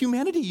honest, did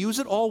humanity use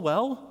it all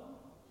well?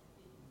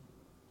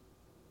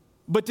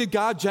 But did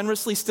God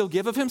generously still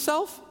give of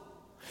himself?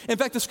 In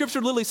fact, the scripture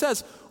literally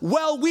says,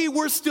 while we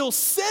were still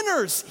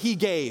sinners, he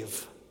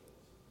gave.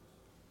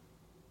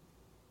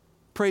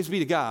 Praise be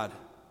to God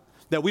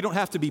that we don't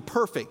have to be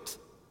perfect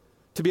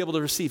to be able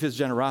to receive his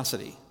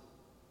generosity.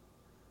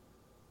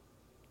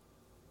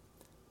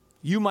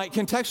 You might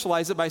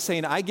contextualize it by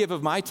saying, I give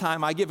of my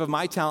time, I give of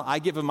my talent, I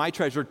give of my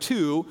treasure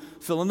to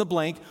fill in the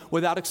blank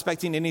without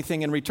expecting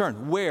anything in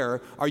return.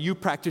 Where are you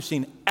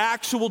practicing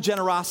actual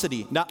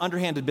generosity, not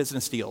underhanded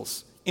business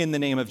deals, in the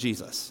name of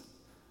Jesus?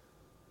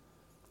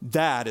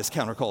 That is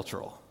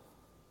countercultural.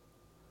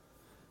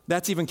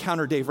 That's even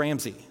counter Dave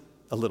Ramsey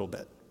a little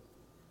bit.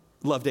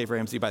 Love Dave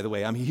Ramsey, by the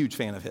way. I'm a huge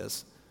fan of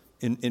his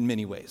in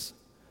many ways.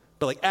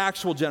 But like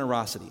actual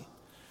generosity.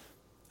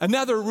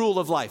 Another rule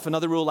of life.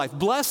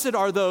 Blessed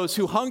are those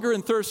who hunger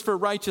and thirst for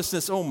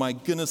righteousness. Oh my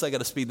goodness, I got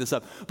to speed this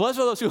up. Blessed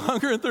are those who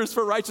hunger and thirst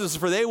for righteousness,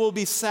 for they will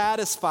be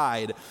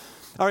satisfied.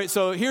 All right,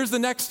 so here's the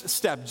next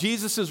step,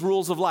 Jesus'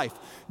 rules of life.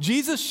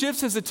 Jesus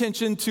shifts his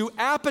attention to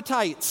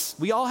appetites.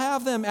 We all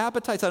have them,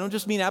 appetites. I don't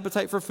just mean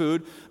appetite for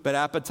food, but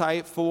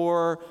appetite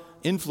for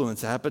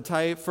influence,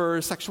 appetite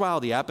for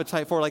sexuality,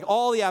 appetite for like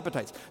all the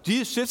appetites.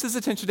 Jesus shifts his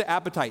attention to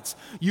appetites.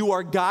 You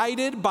are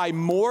guided by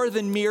more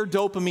than mere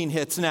dopamine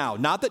hits now.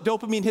 Not that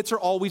dopamine hits are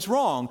always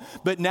wrong,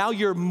 but now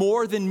you're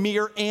more than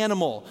mere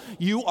animal.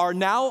 You are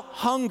now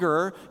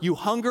you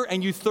hunger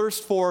and you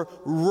thirst for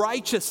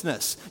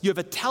righteousness. You have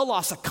a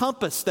telos, a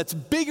compass that's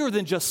bigger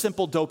than just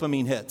simple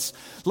dopamine hits.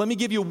 Let me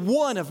give you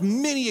one of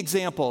many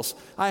examples.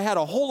 I had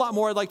a whole lot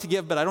more I'd like to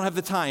give, but I don't have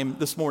the time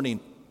this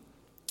morning.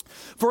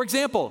 For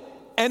example,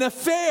 an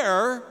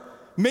affair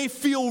may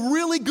feel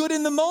really good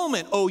in the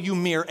moment, oh, you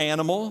mere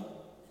animal.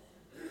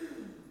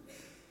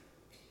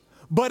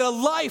 But a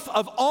life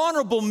of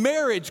honorable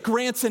marriage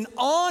grants an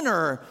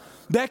honor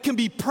that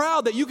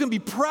you can be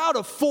proud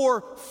of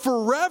for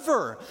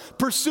forever.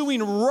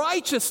 Pursuing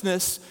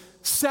righteousness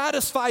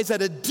satisfies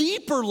at a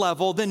deeper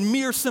level than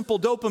mere simple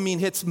dopamine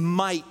hits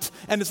might.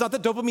 And it's not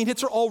that dopamine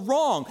hits are all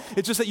wrong.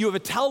 It's just that you have a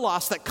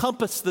telos that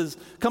compasses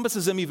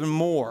them even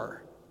more.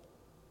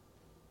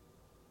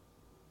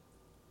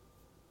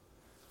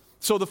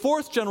 So the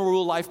fourth general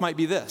rule of life might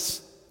be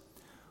this.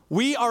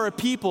 We are a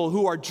people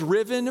who are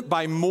driven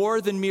by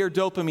more than mere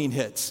dopamine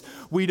hits.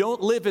 We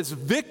don't live as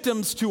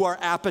victims to our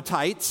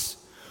appetites.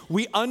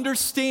 We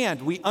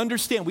understand.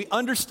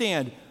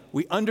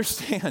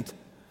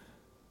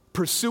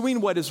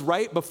 Pursuing what is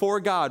right before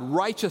God,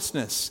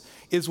 righteousness,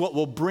 is what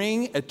will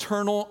bring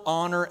eternal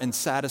honor and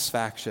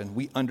satisfaction.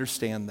 We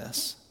understand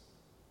this.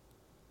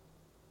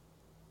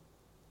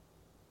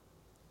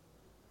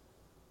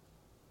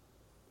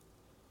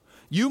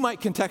 You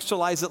might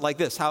contextualize it like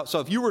this.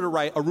 So if you were to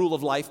write a rule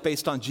of life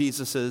based on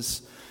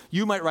Jesus's,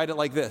 you might write it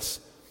like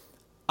this.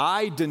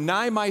 I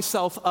deny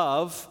myself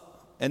of,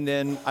 and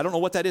then I don't know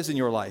what that is in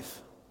your life.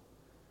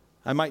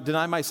 I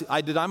deny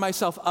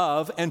myself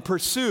of and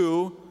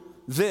pursue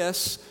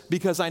this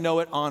because I know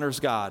it honors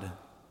God.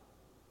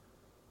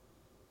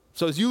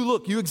 So as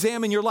you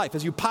examine your life,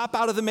 as you pop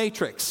out of the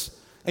matrix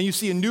and you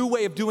see a new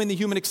way of doing the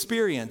human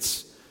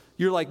experience,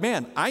 you're like,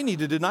 man, I need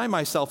to deny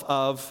myself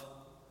of,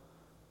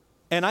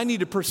 and I need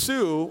to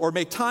pursue or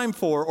make time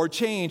for or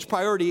change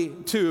priority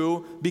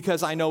to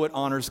because I know it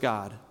honors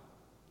God.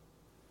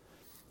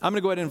 I'm going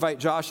to go ahead and invite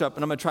Josh up,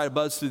 and I'm going to try to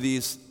buzz through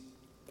these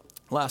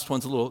last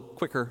ones a little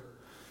quicker.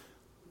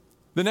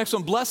 The next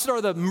one, blessed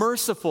are the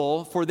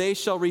merciful, for they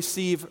shall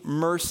receive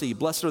mercy.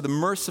 Blessed are the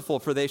merciful,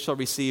 for they shall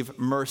receive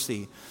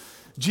mercy.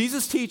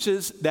 Jesus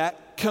teaches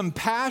that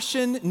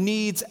compassion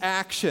needs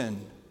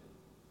action.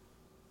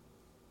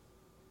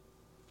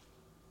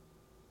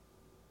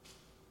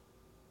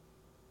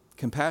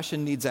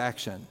 Compassion needs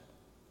action.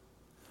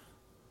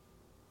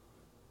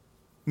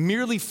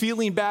 Merely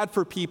feeling bad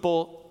for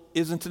people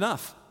isn't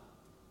enough.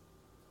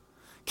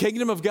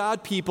 Kingdom of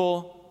God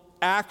people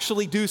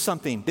actually do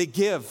something. They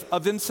give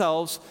of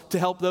themselves to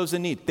help those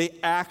in need. They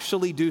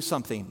actually do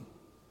something.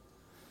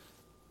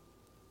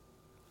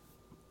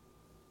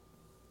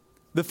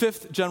 The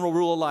fifth general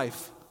rule of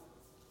life.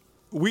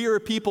 We are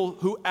people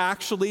who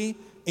actually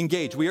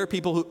engage. We are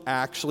people who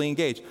actually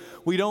engage.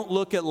 We don't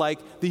look at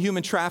like the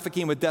human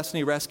trafficking with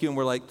Destiny Rescue and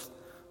we're like,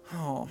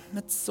 oh,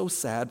 that's so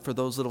sad for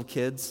those little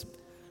kids.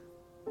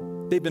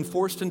 They've been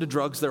forced into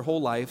drugs their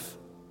whole life.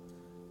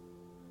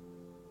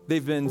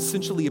 They've been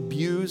essentially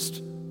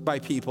abused by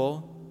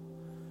people.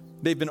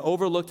 They've been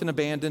overlooked and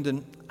abandoned,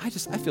 and I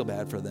feel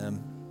bad for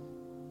them.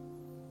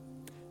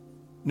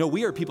 No,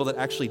 we are people that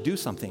actually do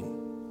something.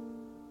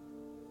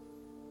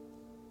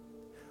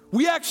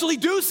 We actually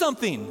do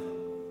something.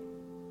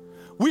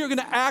 We are going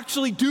to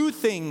actually do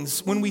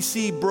things when we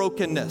see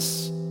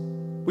brokenness.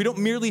 We don't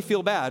merely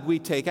feel bad, we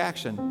take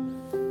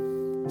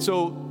action.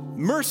 So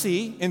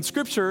mercy in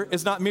Scripture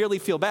is not merely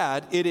feel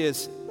bad, it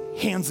is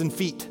hands and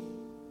feet.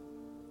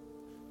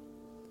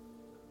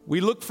 We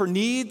look for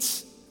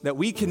needs that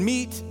we can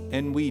meet,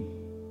 and we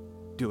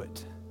do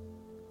it.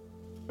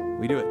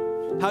 We do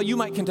it. How you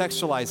might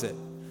contextualize it.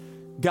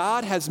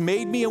 God has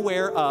made me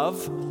aware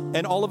of,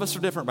 and all of us are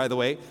different, by the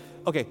way.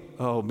 Okay,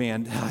 oh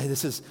man,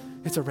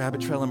 it's a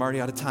rabbit trail. I'm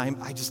already out of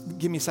time.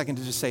 Give me a second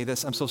to just say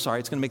this. I'm so sorry.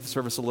 It's going to make the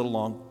service a little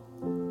long.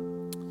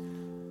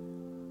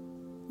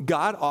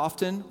 God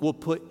often will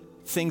put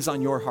things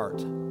on your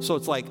heart. So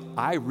it's like,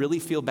 I really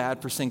feel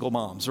bad for single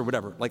moms or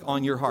whatever, like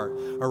on your heart.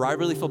 Or I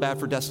really feel bad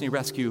for Destiny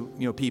Rescue,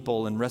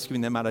 people and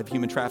rescuing them out of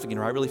human trafficking,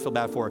 or I really feel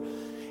bad for.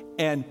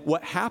 And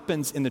what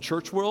happens in the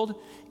church world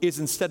is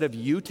instead of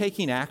you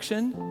taking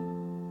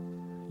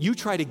action, you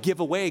try to give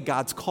away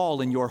God's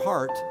call in your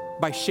heart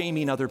by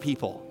shaming other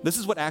people. This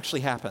is what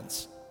actually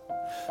happens.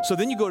 So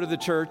then you go to the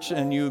church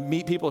and you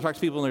meet people, talk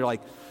to people, and they're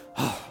like,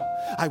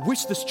 I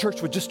wish this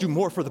church would just do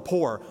more for the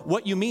poor.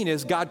 What you mean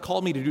is God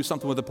called me to do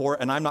something with the poor,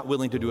 and I'm not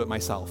willing to do it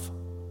myself.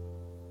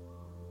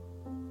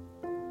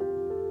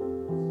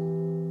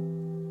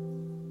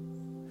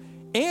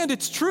 And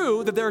it's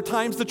true that there are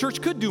times the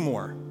church could do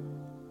more.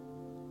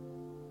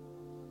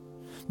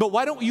 But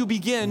why don't you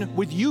begin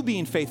with you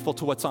being faithful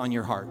to what's on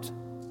your heart?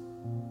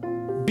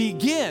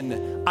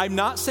 Begin. I'm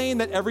not saying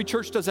that every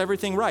church does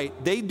everything right.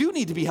 They do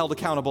need to be held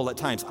accountable at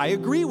times. I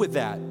agree with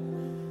that.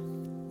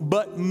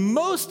 But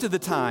most of the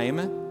time,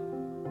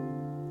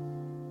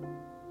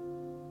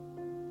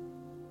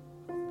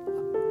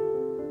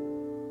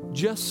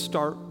 just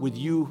start with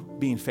you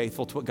being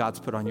faithful to what God's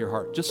put on your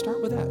heart. Just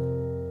start with that.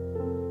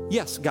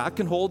 Yes, God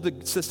can hold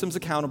the systems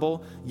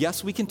accountable.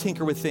 Yes, we can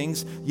tinker with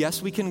things.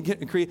 Yes, we can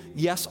create.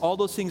 Yes, all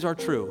those things are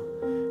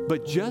true.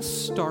 But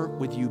just start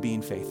with you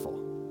being faithful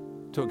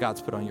to what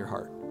God's put on your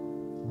heart.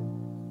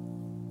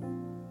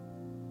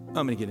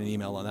 I'm going to get an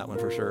email on that one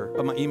for sure.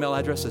 But my email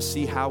address is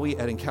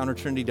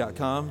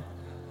chowie@encountertrinity.com.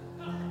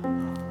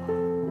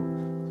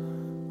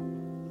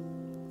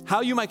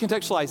 How you might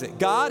contextualize it.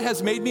 God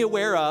has made me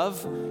aware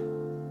of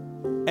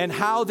and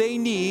how they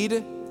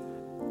need.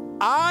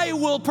 I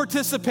will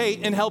participate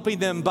in helping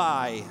them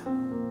by.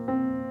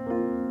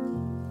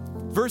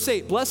 Verse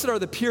 8, blessed are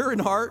the pure in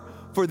heart,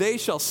 for they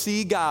shall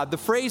see God. The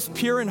phrase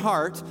pure in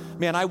heart,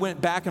 man, I went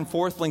back and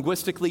forth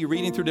linguistically,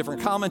 reading through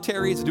different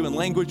commentaries, doing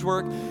language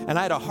work, and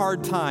I had a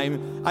hard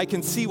time. I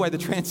can see why the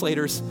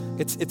translators,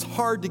 it's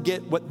hard to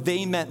get what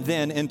they meant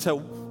then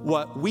into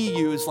what we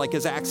use like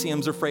as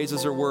axioms or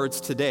phrases or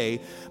words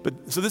today.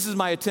 So this is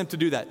my attempt to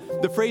do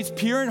that. The phrase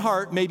pure in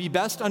heart may be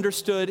best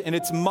understood in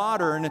its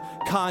modern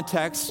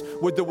context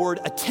with the word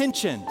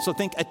attention. So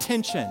think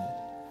attention.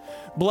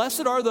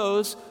 Blessed are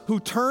those who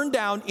turn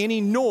down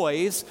any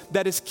noise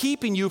that is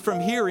keeping you from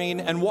hearing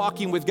and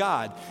walking with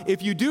God.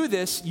 If you do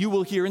this, you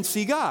will hear and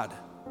see God.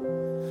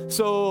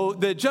 So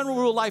the general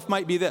rule of life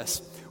might be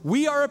this.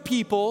 We are a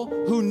people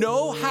who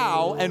know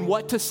how and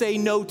what to say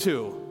no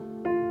to.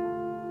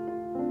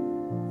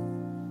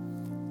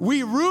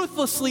 We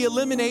ruthlessly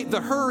eliminate the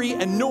hurry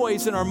and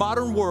noise in our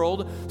modern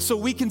world so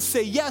we can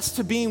say yes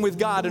to being with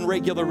God in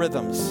regular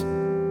rhythms.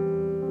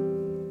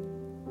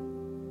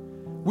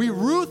 We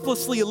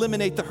ruthlessly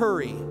eliminate the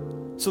hurry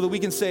so that we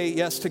can say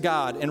yes to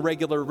God in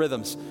regular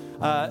rhythms.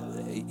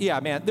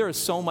 There is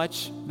so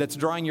much that's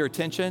drawing your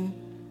attention.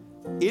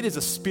 It is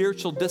a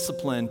spiritual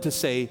discipline to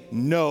say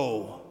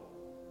no.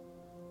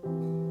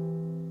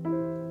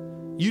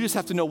 You just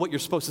have to know what you're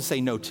supposed to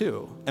say no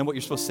to and what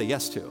you're supposed to say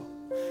yes to.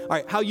 All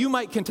right, how you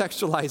might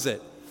contextualize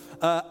it.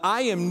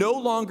 I am no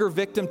longer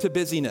victim to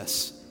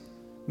busyness.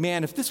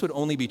 Man, if this would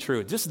only be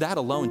true, just that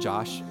alone,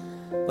 Josh.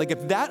 Like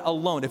if that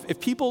alone, if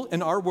people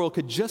in our world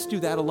could just do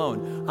that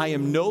alone, I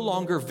am no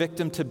longer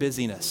victim to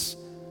busyness.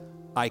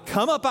 I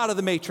come up out of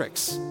the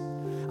matrix.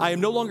 I am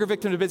no longer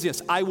victim to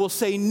busyness. I will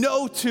say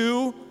no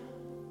to,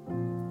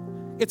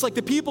 it's like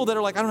the people that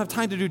are like, I don't have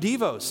time to do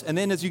devos. And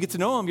then as you get to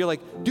know them, you're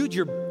like, dude,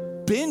 you're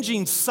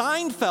binging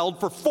Seinfeld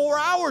for 4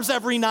 hours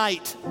every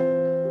night.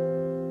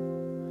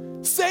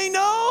 Say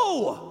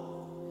no.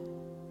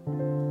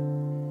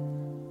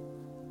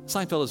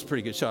 Seinfeld is a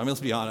pretty good show. I mean,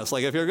 let's be honest.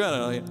 Like if you're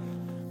gonna,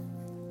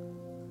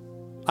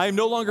 I am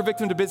no longer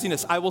victim to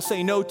busyness. I will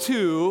say no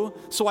to,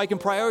 so I can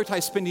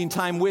prioritize spending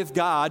time with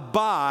God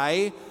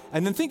by,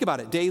 and then think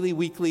about it, daily,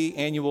 weekly,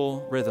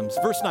 annual rhythms.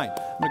 Verse 9,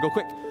 I'm gonna go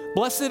quick.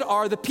 Blessed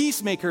are the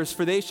peacemakers,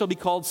 for they shall be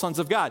called sons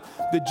of God.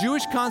 The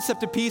Jewish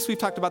concept of peace, we've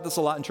talked about this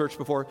a lot in church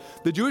before.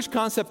 The Jewish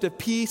concept of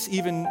peace,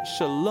 even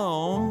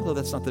shalom, though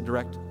that's not the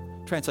direct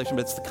translation,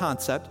 but it's the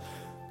concept.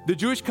 The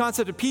Jewish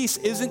concept of peace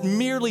isn't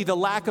merely the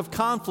lack of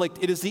conflict,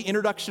 it is the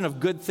introduction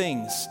of good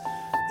things.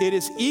 It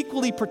is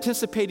equally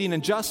participating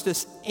in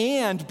justice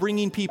and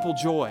bringing people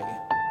joy.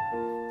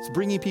 It's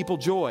bringing people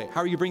joy.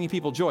 How are you bringing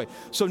people joy?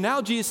 So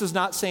now Jesus is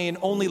not saying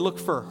only look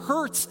for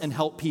hurts and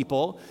help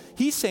people.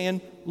 He's saying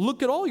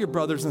look at all your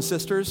brothers and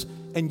sisters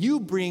and you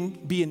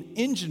be an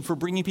engine for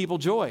bringing people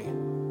joy.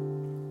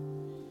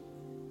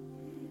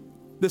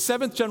 The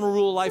seventh general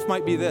rule of life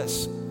might be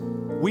this.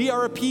 We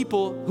are a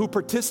people who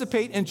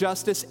participate in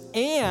justice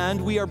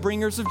and we are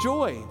bringers of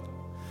joy.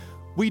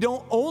 We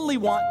don't only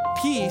want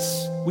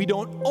peace. We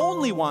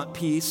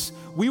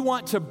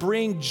want to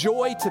bring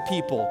joy to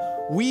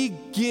people. We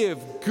give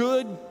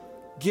good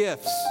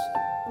gifts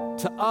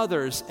to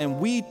others, and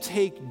we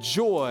take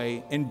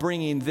joy in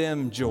bringing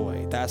them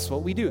joy. That's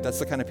what we do. That's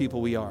the kind of people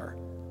we are.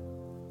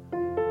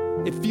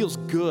 It feels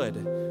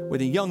good with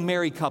a young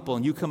married couple,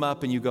 and you come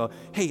up and you go,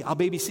 hey, I'll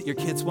babysit your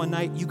kids one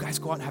night. You guys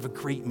go out and have a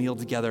great meal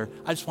together.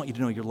 I just want you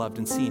to know you're loved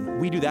and seen.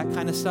 We do that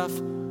kind of stuff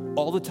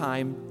all the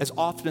time, as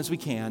often as we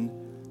can,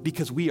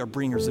 because we are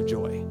bringers of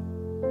joy.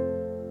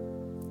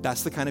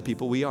 That's the kind of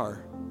people we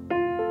are.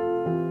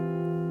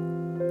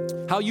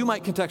 How you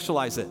might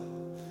contextualize it.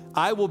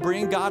 I will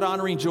bring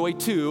God-honoring joy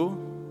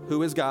to,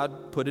 who is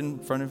God put in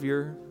front of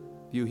you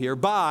here?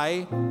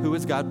 By, who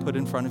is God put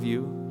in front of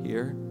you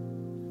here?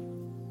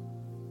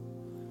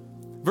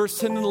 Verse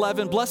 10 and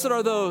 11, blessed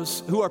are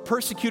those who are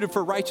persecuted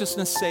for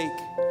righteousness' sake,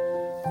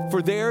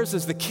 for theirs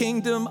is the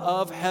kingdom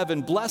of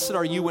heaven. Blessed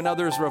are you when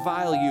others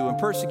revile you and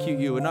persecute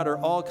you and utter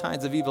all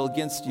kinds of evil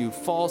against you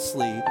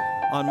falsely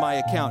on my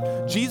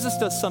account. Jesus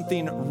does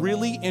something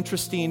really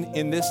interesting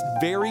in this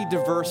very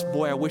diverse,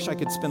 boy, I wish I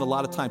could spend a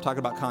lot of time talking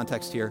about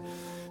context here.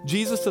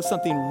 Jesus does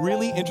something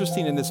really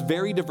interesting in this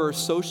very diverse,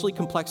 socially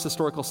complex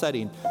historical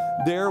setting.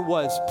 There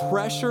was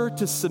pressure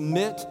to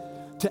submit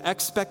to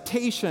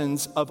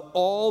expectations of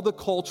all the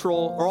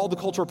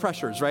cultural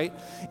pressures, right?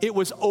 It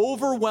was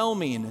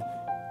overwhelming.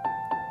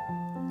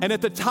 And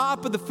at the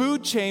top of the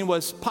food chain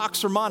was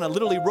Pax Romana,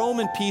 literally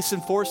Roman peace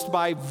enforced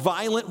by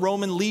violent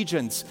Roman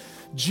legions.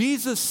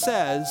 Jesus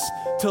says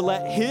to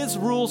let his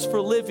rules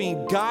for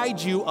living guide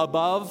you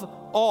above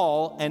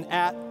all and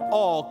at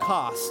all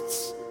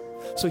costs.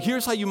 So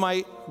here's how you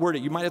might word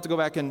it. You might have to go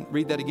back and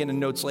read that again in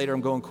notes later. I'm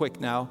going quick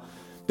now.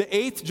 The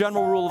eighth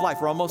general rule of life,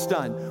 we're almost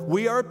done.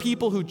 We are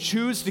people who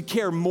choose to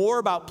care more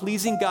about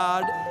pleasing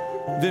God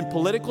than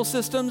political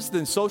systems,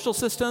 than social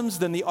systems,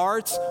 than the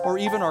arts, or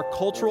even our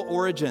cultural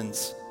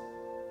origins.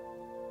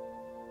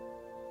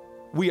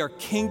 We are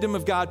kingdom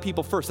of God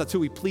people first. That's who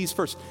we please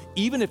first.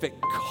 Even if it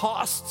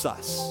costs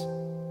us,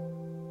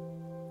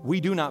 we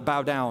do not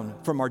bow down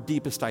from our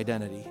deepest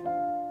identity.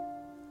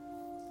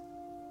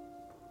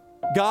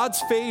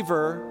 God's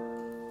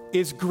favor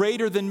is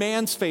greater than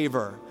man's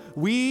favor.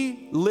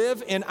 We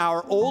live in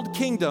our old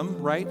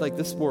kingdom, right? Like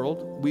this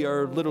world. We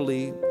are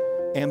literally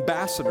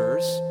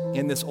ambassadors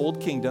in this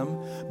old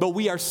kingdom, but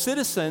we are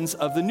citizens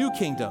of the new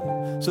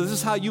kingdom. So this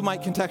is how you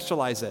might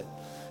contextualize it.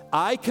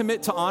 I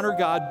commit to honor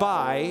God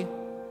by,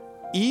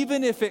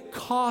 even if it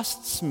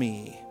costs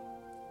me.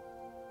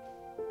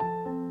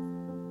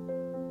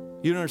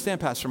 You don't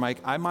understand, Pastor Mike.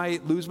 I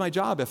might lose my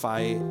job if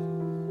I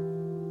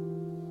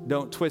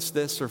don't twist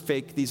this or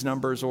fake these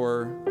numbers,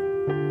 or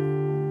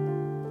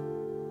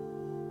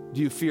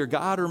do you fear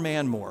God or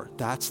man more?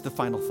 That's the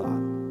final thought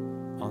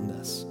on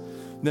this.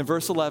 And then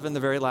verse 11, the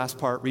very last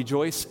part,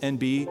 rejoice and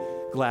be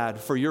glad,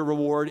 for your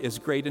reward is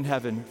great in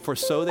heaven, for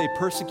so they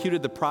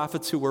persecuted the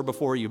prophets who were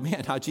before you.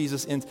 Man, how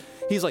Jesus ends.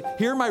 He's like,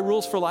 here are my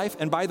rules for life,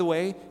 and by the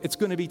way, it's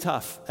going to be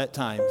tough at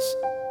times,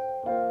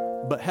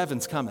 but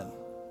heaven's coming.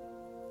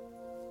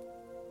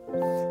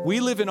 We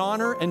live in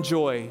honor and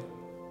joy,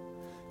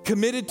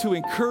 committed to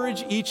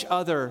encourage each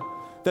other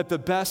that the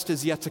best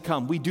is yet to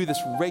come. We do this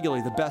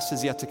regularly. The best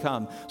is yet to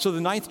come. So the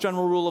ninth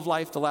general rule of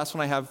life, the last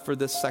one I have for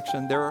this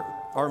section, there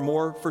are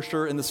more for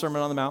sure in the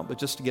Sermon on the Mount, but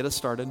just to get us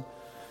started.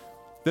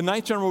 The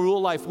ninth general rule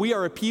of life, we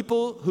are a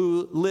people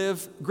who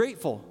live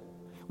grateful.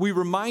 We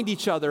remind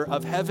each other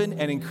of heaven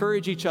and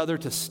encourage each other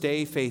to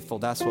stay faithful.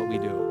 That's what we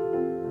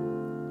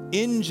do.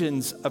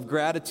 Engines of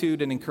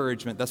gratitude and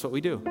encouragement. That's what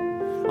we do.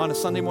 On a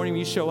Sunday morning when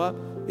you show up,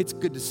 it's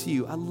good to see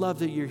you. I love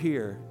that you're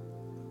here.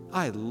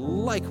 I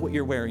like what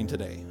you're wearing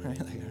today. Right?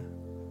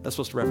 That's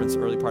supposed to reference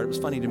the early part. It was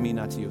funny to me,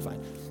 not to you.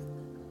 Fine.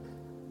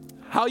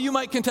 How you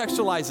might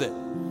contextualize it.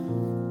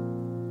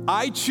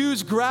 I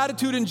choose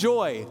gratitude and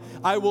joy.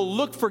 I will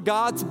look for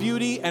God's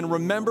beauty and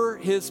remember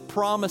his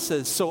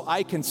promises so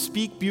I can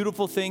speak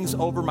beautiful things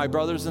over my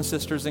brothers and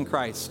sisters in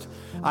Christ.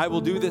 I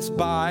will do this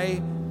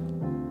by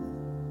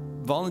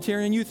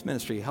volunteering in youth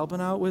ministry,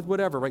 helping out with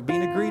whatever, like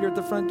being a greeter at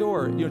the front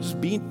door,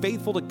 just being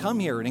faithful to come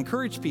here and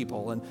encourage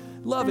people and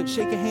love it,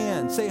 shake a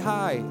hand, say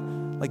hi.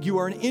 Like you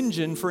are an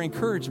engine for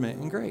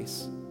encouragement and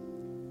grace.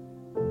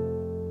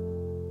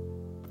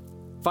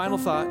 Final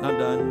thought, and I'm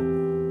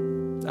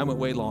done. I went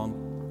way long.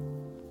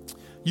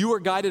 You are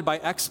guided by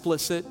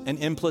explicit and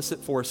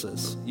implicit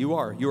forces. You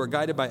are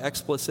guided by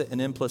explicit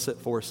and implicit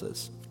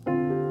forces.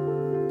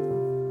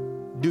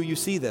 Do you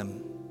see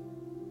them?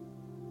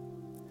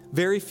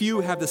 Very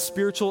few have the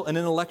spiritual and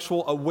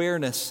intellectual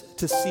awareness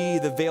to see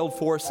the veiled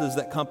forces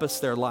that compass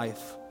their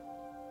life.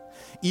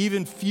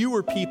 Even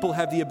fewer people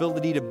have the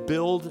ability to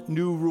build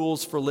new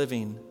rules for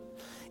living.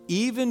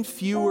 Even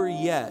fewer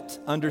yet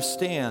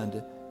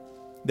understand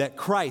that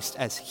Christ,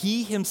 as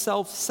he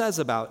himself says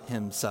about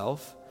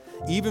himself,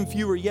 even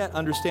fewer yet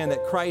understand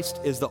that Christ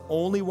is the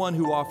only one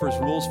who offers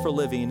rules for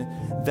living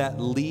that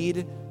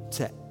lead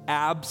to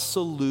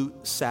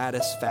absolute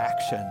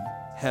satisfaction,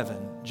 heaven.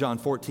 John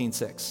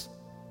 14:6.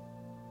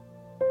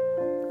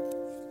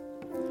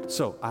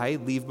 So I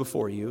leave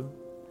before you.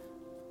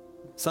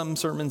 Some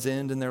sermons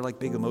end and they're like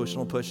big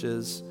emotional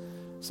pushes.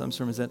 Some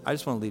sermons end. I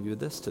just want to leave you with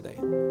this today.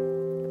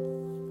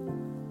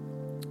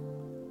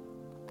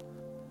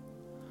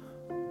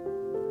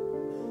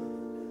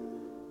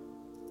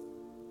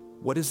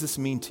 What does this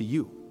mean to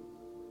you?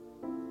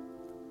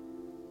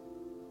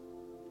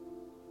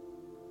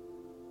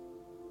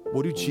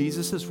 What do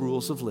Jesus'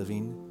 rules of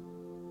living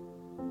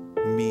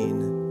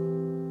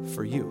mean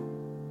for you?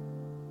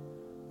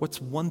 What's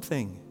one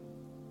thing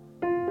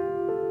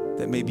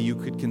that maybe you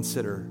could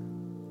consider.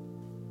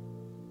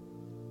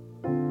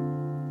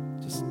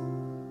 Just,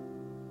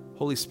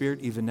 Holy Spirit,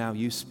 even now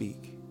you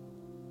speak.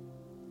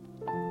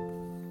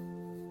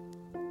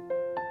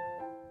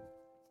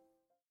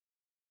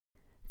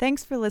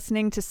 Thanks for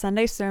listening to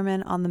Sunday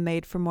Sermon on the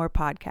Made for More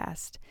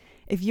podcast.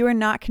 If you are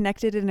not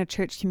connected in a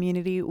church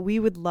community, we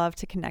would love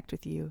to connect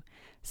with you.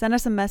 Send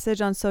us a message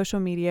on social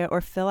media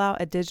or fill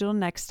out a digital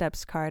Next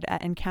Steps card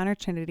at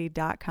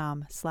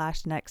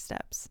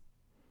encountertrinity.com/nextsteps.